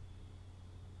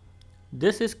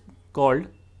 This is called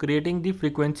creating the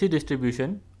frequency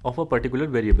distribution of a particular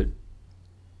variable.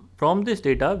 From this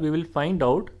data, we will find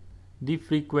out the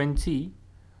frequency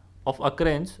of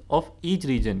occurrence of each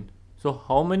region. So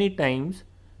how many times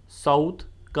south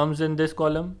comes in this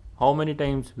column, how many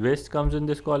times west comes in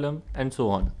this column, and so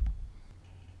on.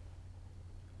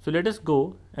 So let us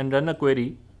go and run a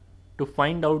query to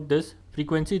find out this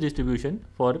frequency distribution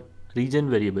for region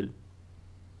variable.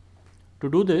 To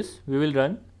do this, we will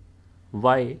run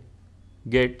y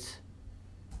gets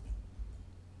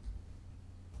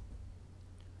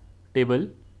table,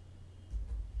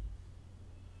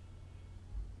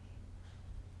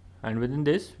 and within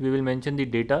this we will mention the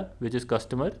data, which is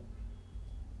customer,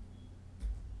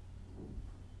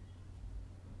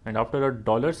 and after a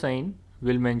dollar sign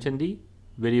we will mention the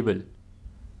variable,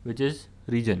 which is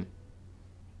region.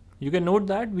 You can note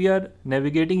that we are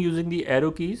navigating using the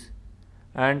arrow keys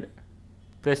and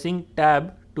pressing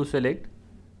tab to select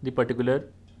the particular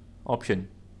option.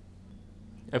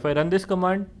 If I run this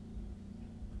command,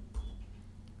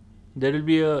 there will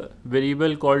be a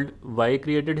variable called y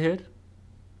created here.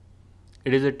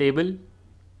 It is a table.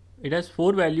 It has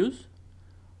 4 values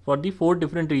for the 4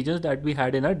 different regions that we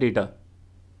had in our data.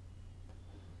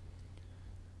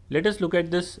 Let us look at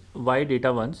this y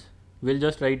data once. We'll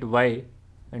just write y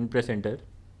and press enter.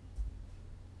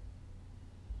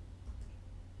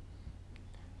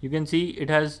 You can see it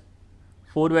has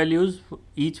 4 values,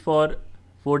 each for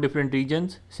 4 different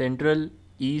regions: central,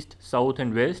 east, south,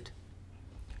 and west.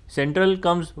 Central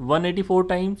comes 184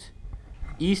 times,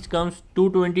 east comes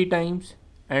 220 times,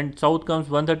 and south comes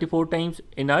 134 times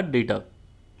in our data.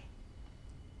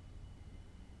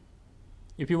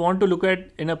 If you want to look at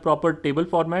in a proper table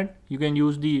format, you can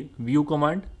use the view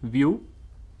command, view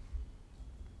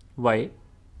y.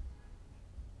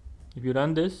 If you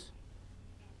run this,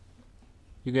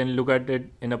 you can look at it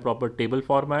in a proper table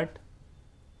format.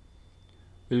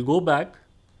 We'll go back.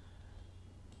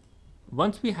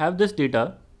 Once we have this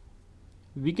data,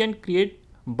 we can create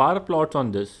bar plots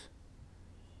on this.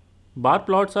 Bar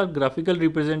plots are graphical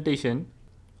representation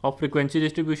of frequency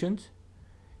distributions.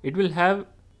 It will have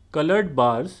colored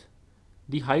bars,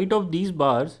 the height of these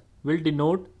bars will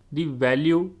denote the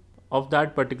value of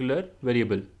that particular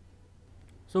variable.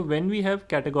 So when we have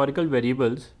categorical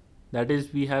variables, that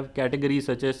is we have categories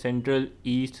such as central,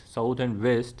 east, south and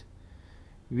west,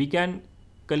 we can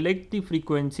collect the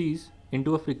frequencies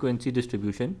into a frequency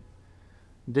distribution.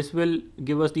 This will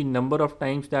give us the number of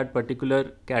times that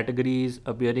particular category is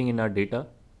appearing in our data,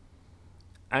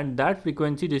 and that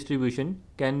frequency distribution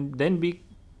can then be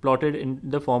plotted in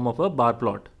the form of a bar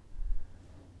plot.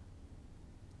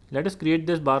 Let us create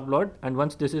this bar plot, and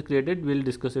once this is created, we'll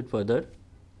discuss it further.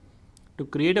 To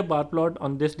create a bar plot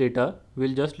on this data,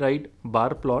 we'll just write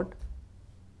bar plot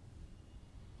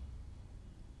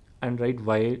and write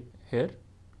y here,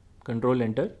 control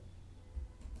enter.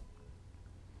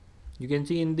 You can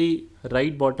see in the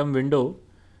right bottom window,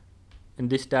 in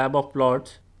this tab of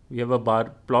plots, we have a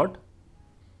bar plot.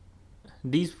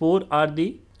 These four are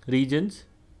the regions,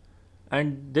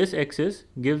 and this axis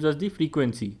gives us the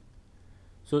frequency.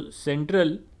 So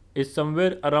central is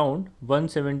somewhere around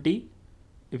 170.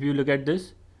 If you look at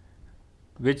this,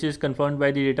 which is confirmed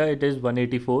by the data, it is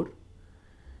 184.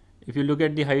 If you look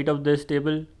at the height of this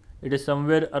table, it is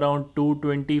somewhere around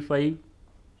 225.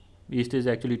 East is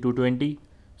actually 220.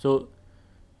 So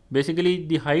basically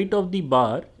the height of the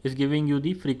bar is giving you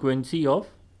the frequency of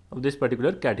this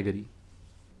particular category.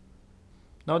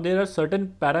 Now there are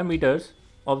certain parameters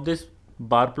of this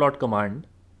bar plot command.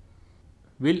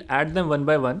 We'll add them one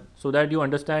by one so that you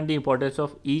understand the importance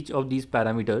of each of these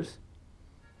parameters.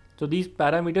 So these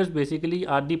parameters basically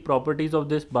are the properties of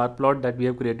this bar plot that we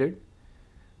have created.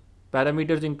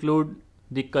 Parameters include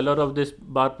the color of this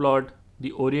bar plot,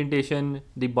 the orientation,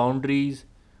 the boundaries,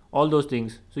 all those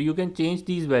things. So you can change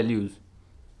these values.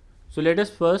 So let us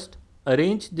first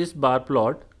arrange this bar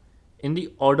plot in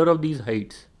the order of these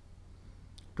heights.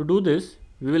 To do this,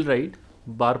 we will write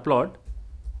bar plot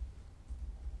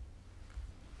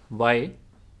y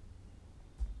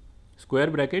square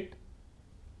bracket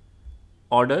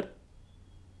order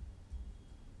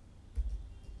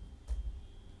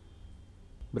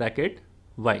bracket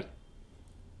y.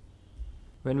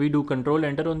 When we do control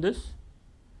enter on this,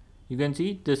 you can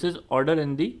see this is order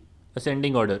in the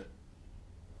ascending order.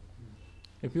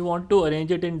 If you want to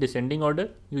arrange it in descending order,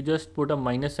 you just put a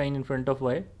minus sign in front of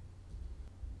y.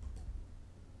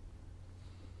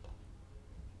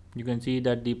 You can see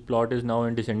that the plot is now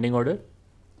in descending order.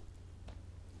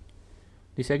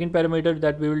 The second parameter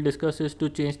that we will discuss is to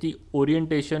change the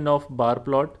orientation of bar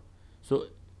plot. So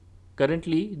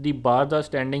currently the bars are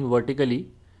standing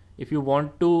vertically. If you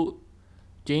want to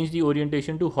change the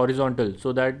orientation to horizontal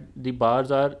so that the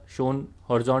bars are shown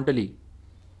horizontally,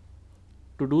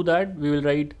 to do that we will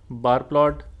write bar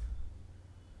plot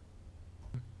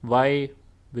y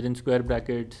within square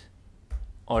brackets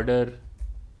order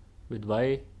with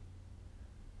y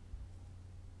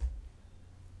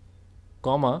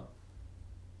comma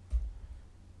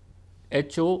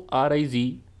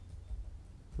HORIZ,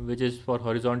 which is for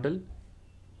horizontal,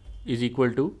 is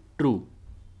equal to true.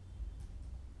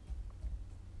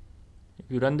 If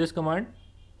you run this command,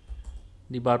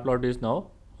 the bar plot is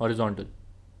now horizontal.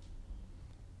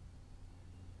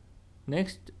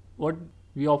 Next, what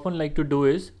we often like to do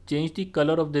is change the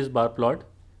color of this bar plot,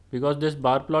 because this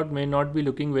bar plot may not be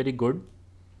looking very good,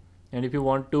 and if you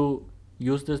want to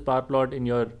use this bar plot in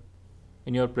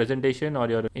your presentation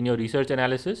or in your research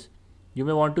analysis, you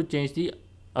may want to change the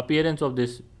appearance of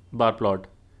this bar plot.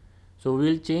 So we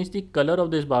will change the color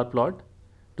of this bar plot.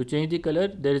 To change the color,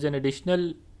 there is an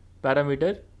additional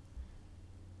parameter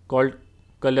called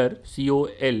color,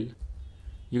 COL.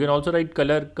 You can also write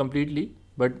color completely,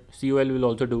 but COL will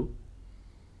also do.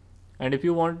 And if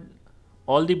you want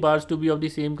all the bars to be of the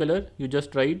same color, you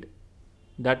just write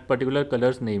that particular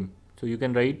color's name. So you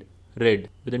can write red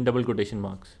within double quotation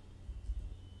marks.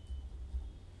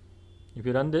 If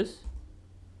you run this,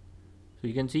 so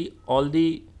you can see all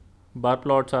the bar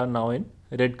plots are now in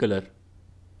red color.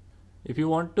 If you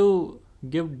want to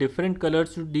give different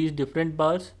colors to these different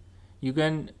bars, you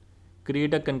can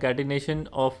create a concatenation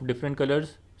of different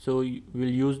colors. So we'll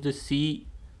use the C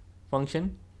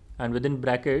function, and within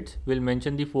brackets we'll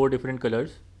mention the four different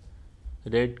colors: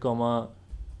 red, comma,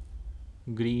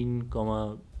 green,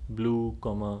 comma, blue,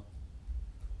 comma,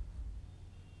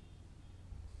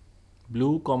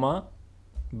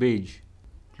 beige.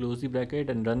 Close the bracket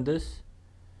and run this.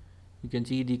 You can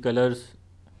see the colors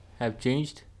have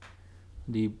changed.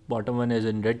 The bottom one is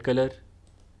in red color,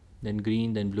 then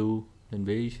green, then blue, then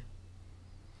beige.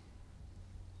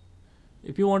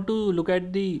 If you want to look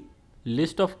at the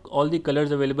list of all the colors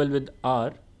available with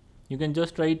R, you can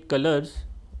just write colors,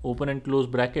 open and close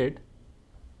bracket,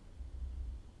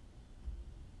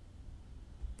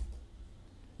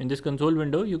 In this console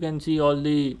window you can see all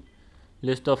the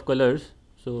list of colors,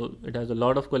 so it has a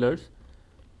lot of colors.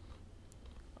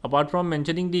 Apart from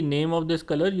mentioning the name of this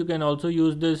color, you can also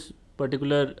use this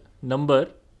particular number.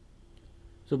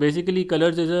 So basically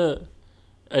colors is a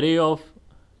array of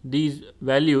these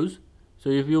values. So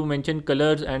if you mention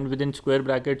colors and within square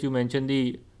brackets you mention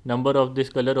the number of this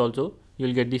color also, you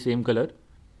will get the same color.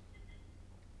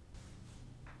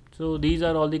 So these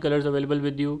are all the colors available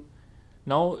with you.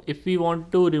 Now if we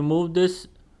want to remove this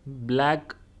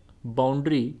black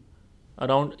boundary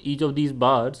around each of these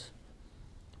bars,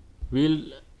 we'll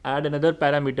add another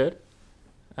parameter,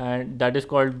 and that is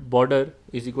called border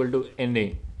is equal to NA.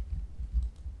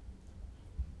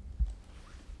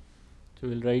 So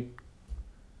we'll write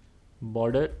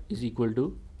border is equal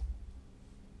to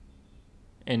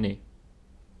NA.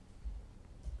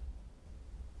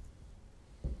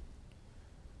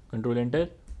 Control enter.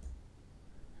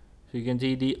 So you can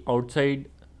see the outside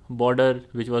border,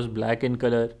 which was black in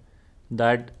color,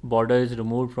 that border is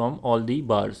removed from all the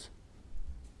bars.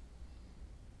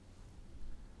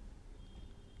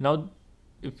 Now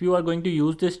if you are going to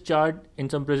use this chart in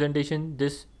some presentation,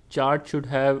 this chart should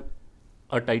have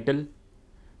a title.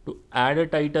 To add a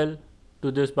title to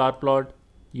this bar plot,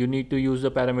 you need to use a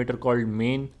parameter called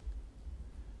main.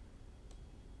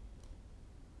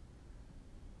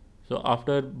 So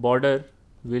after border,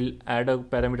 we'll add a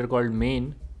parameter called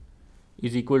main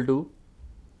is equal to,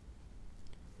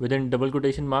 within double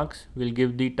quotation marks, we'll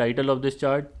give the title of this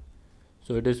chart.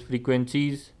 So it is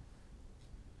frequencies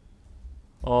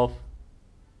of,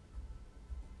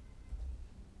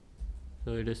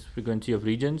 so it is frequency of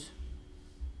regions.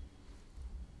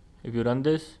 If you run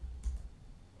this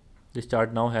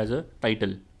chart now has a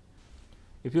title.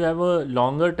 If you have a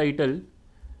longer title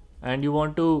and you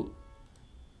want to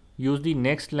use the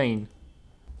next line,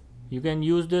 you can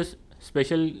use this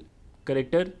special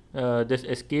character, this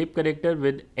escape character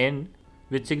with N,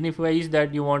 which signifies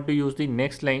that you want to use the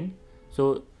next line.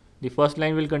 So the first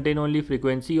line will contain only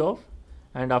frequency of,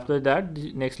 and after that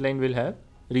the next line will have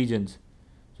regions.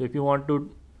 So if you want to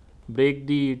break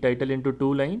the title into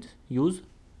two lines, use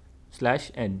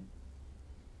 /n.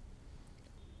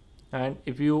 And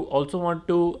if you also want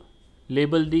to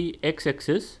label the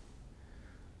x-axis,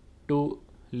 to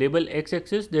label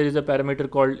x-axis there is a parameter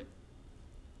called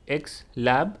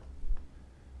xlab.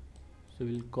 So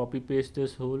we'll copy paste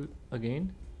this whole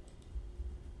again,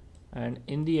 and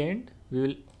in the end we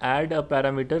will add a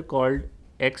parameter called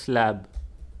xlab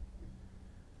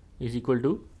is equal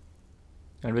to,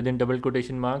 and within double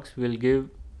quotation marks we'll give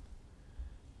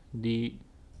the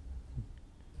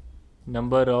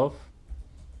number of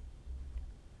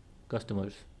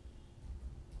customers.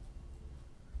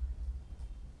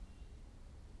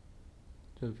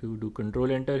 So if you do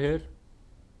control enter here,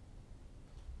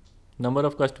 number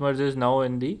of customers is now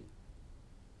the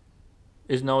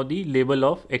label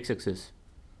of x-axis.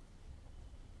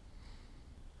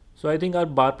 So I think our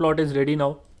bar plot is ready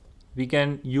now. We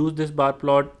can use this bar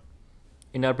plot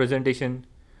in our presentation.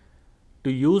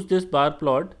 To use this bar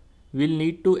plot, we'll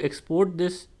need to export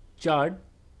this chart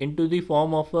into the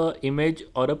form of an image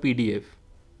or a PDF.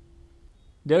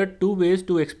 There are two ways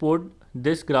to export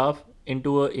this graph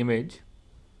into an image.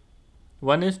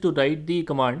 One is to write the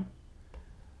command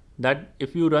that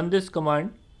if you run this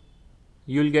command,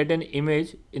 you'll get an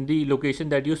image in the location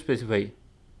that you specify.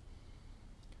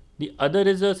 The other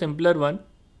is a simpler one.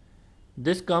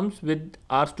 This comes with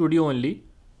RStudio only.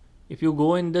 If you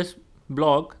go in this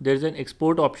block, there is an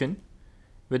export option.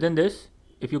 Within this,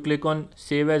 if you click on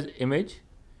save as image,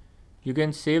 you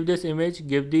can save this image,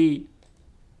 give the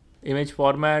image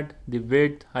format, the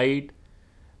width, height,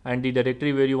 and the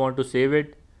directory where you want to save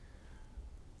it.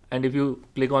 And if you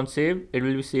click on save, it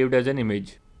will be saved as an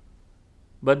image.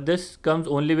 But this comes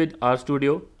only with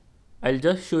RStudio. I'll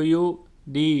just show you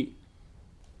the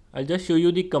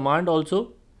command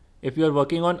also. If you are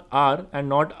working on R and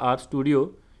not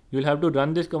RStudio, you'll have to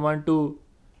run this command to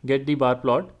get the bar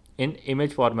plot in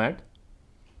image format.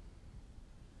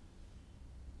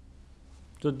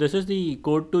 So this is the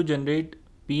code to generate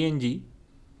PNG.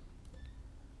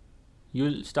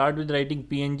 You'll start with writing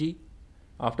PNG.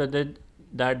 After that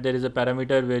there is a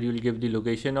parameter where you'll give the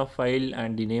location of file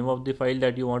and the name of the file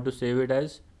that you want to save it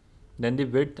as, then the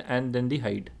width and then the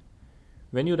height.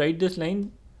 When you write this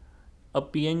line, a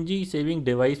PNG saving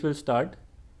device will start.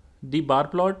 The bar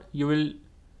plot you will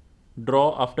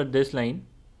draw after this line.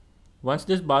 Once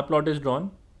this bar plot is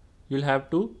drawn, you'll have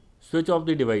to switch off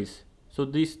the device. So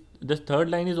this third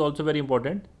line is also very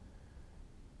important.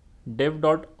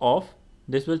 Dev.off,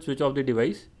 this will switch off the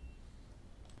device.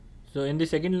 So in the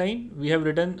second line, we have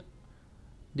written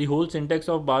the whole syntax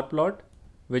of bar plot.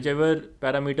 whichever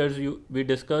parameters we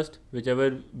discussed, whichever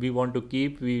we want to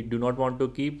keep, we do not want to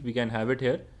keep, we can have it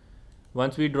here.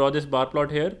 Once we draw this bar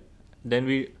plot here, then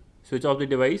we switch off the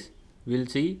device, we'll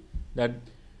see that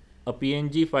a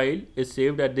PNG file is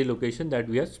saved at the location that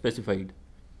we have specified.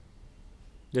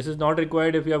 This is not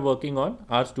required if you are working on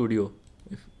RStudio.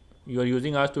 If you are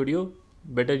using RStudio,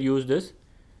 better use this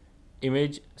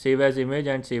image, save as image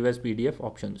and save as PDF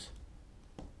options.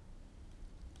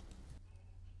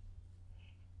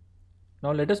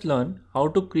 Now let us learn how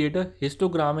to create a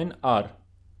histogram in R.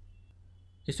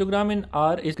 Histogram in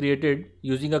R is created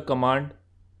using a command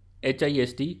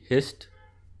hist.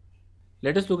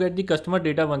 Let us look at the customer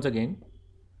data once again.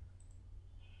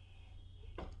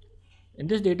 In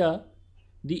this data,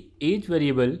 the age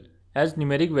variable has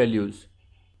numeric values.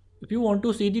 If you want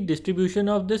to see the distribution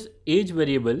of this age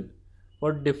variable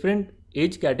for different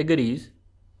age categories,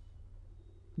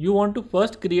 you want to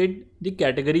first create the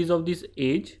categories of this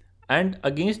age, and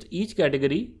against each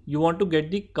category you want to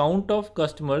get the count of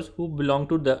customers who belong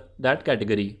to that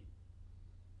category.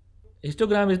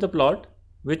 Histogram is the plot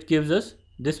which gives us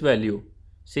this value.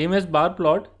 Same as bar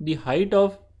plot, the height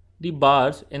of the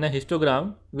bars in a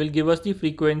histogram will give us the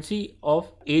frequency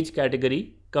of age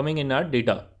category coming in our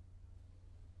data.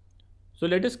 So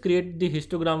let us create the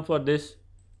histogram for this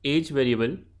age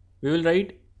variable. We will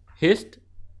write hist,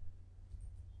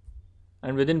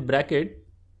 and within bracket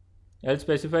I'll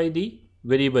specify the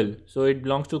variable. So it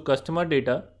belongs to customer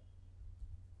data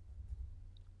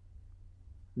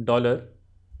 $,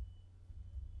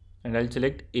 and I'll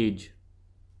select age.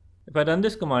 If I run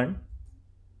this command,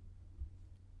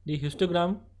 the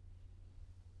histogram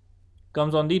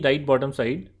comes on the right bottom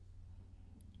side.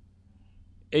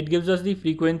 It gives us the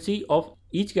frequency of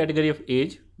each category of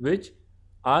age which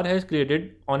R has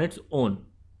created on its own.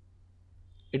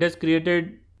 It has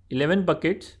created 11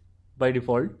 buckets by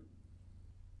default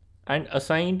and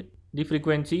assigned the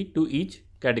frequency to each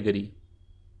category.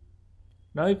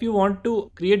 Now if you want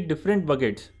to create different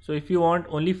buckets, so if you want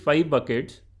only 5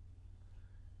 buckets,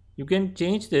 you can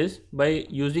change this by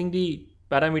using the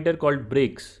parameter called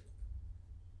breaks.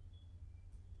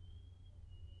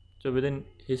 So within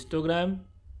histogram,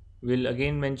 we'll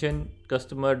again mention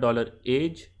customer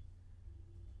 $age,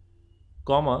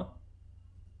 comma,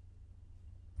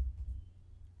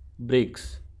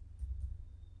 breaks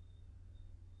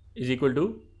is equal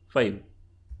to 5.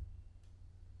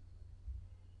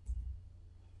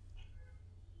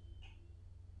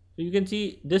 So you can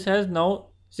see this has now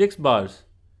 6 bars.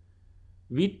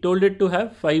 We told it to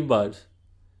have 5 bars.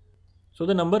 So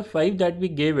the number 5 that we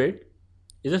gave it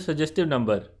is a suggestive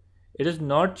number. It is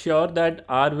not sure that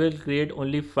R will create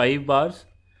only 5 bars.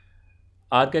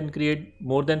 R can create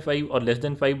more than 5 or less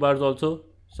than 5 bars also.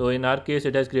 So in our case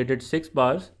it has created 6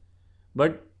 bars.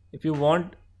 But if you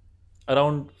want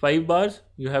around 5 bars,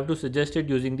 you have to suggest it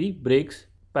using the breaks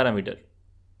parameter.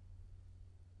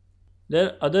 There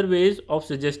are other ways of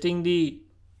suggesting the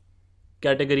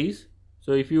categories.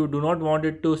 So if you do not want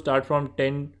it to start from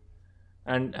 10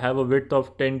 and have a width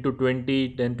of 10 to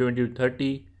 20, then 20 to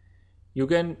 30, you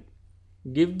can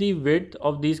give the width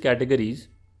of these categories.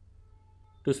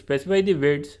 To specify the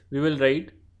widths, we will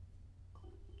write,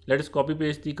 let us copy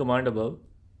paste the command above,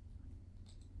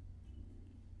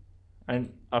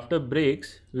 and after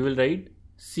breaks we will write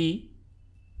C,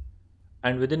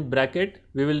 and within bracket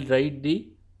we will write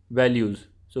the values.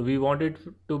 So we want it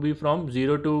to be from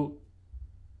 0 to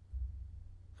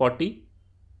 40,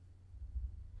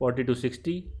 40 to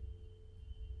 60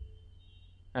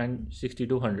 and 60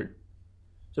 to 100.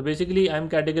 So basically I am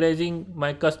categorizing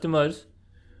my customers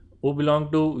who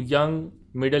belong to young,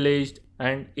 middle-aged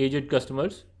and aged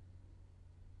customers.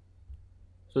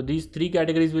 So these 3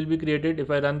 categories will be created if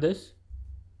I run this.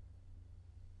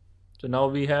 So now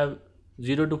we have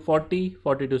 0 to 40,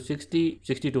 40 to 60,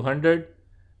 60 to 100.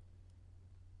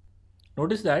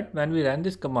 Notice that when we ran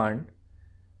this command,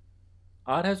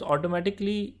 R has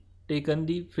automatically taken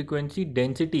the frequency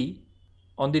density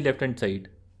on the left hand side,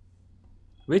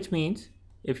 which means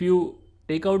if you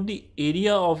take out the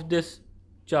area of this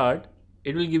chart,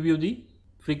 it will give you the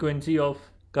frequency of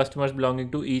customers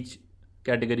belonging to each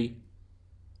category.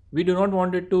 We do not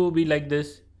want it to be like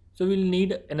this, so we will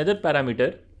need another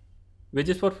parameter which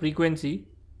is for frequency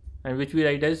and which we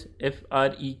write as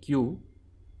FREQ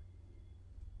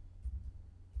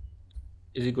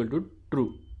is equal to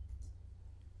true.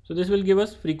 So this will give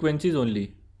us frequencies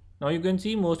only. Now you can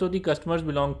see most of the customers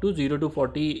belong to 0 to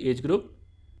 40 age group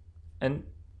and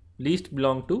least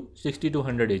belong to 60 to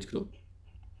 100 age group.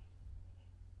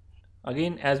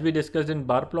 Again, as we discussed in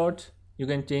bar plots, you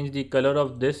can change the color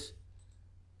of this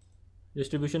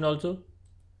distribution also.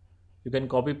 You can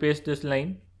copy paste this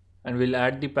line and we'll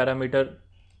add the parameter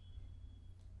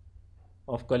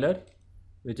of color,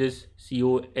 which is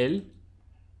COL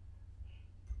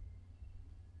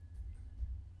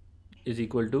is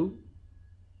equal to,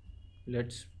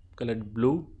 let's color it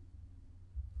blue.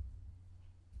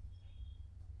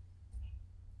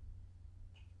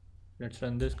 Let's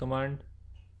run this command.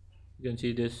 You can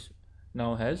see this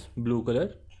now has blue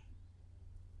color.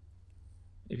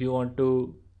 If you want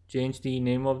to change the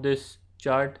name of this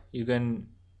chart, you can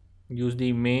use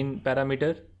the main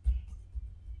parameter.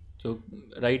 So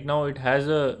right now it has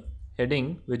a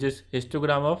heading which is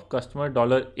histogram of customer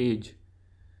 $age.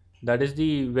 That is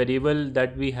the variable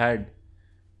that we had.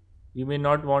 We may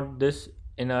not want this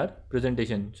in our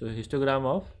presentation. So histogram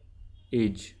of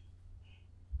age.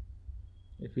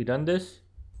 If we run this,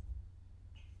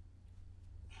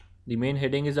 the main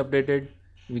heading is updated.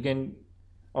 We can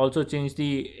also change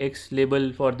the X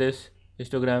label for this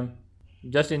histogram,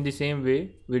 just in the same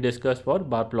way we discussed for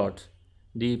bar plots.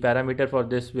 The parameter for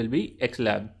this will be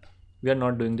xlab. We are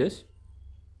not doing this.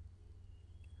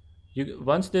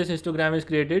 Once this histogram is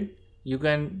created, you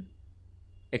can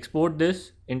export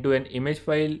this into an image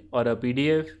file or a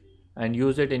PDF and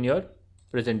use it in your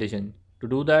presentation. To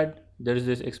do that, there is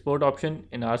this export option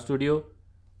in RStudio,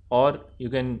 or you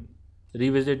can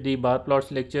revisit the bar plots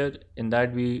lecture. In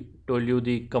that we told you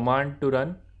the command to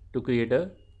run to create a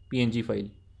PNG file.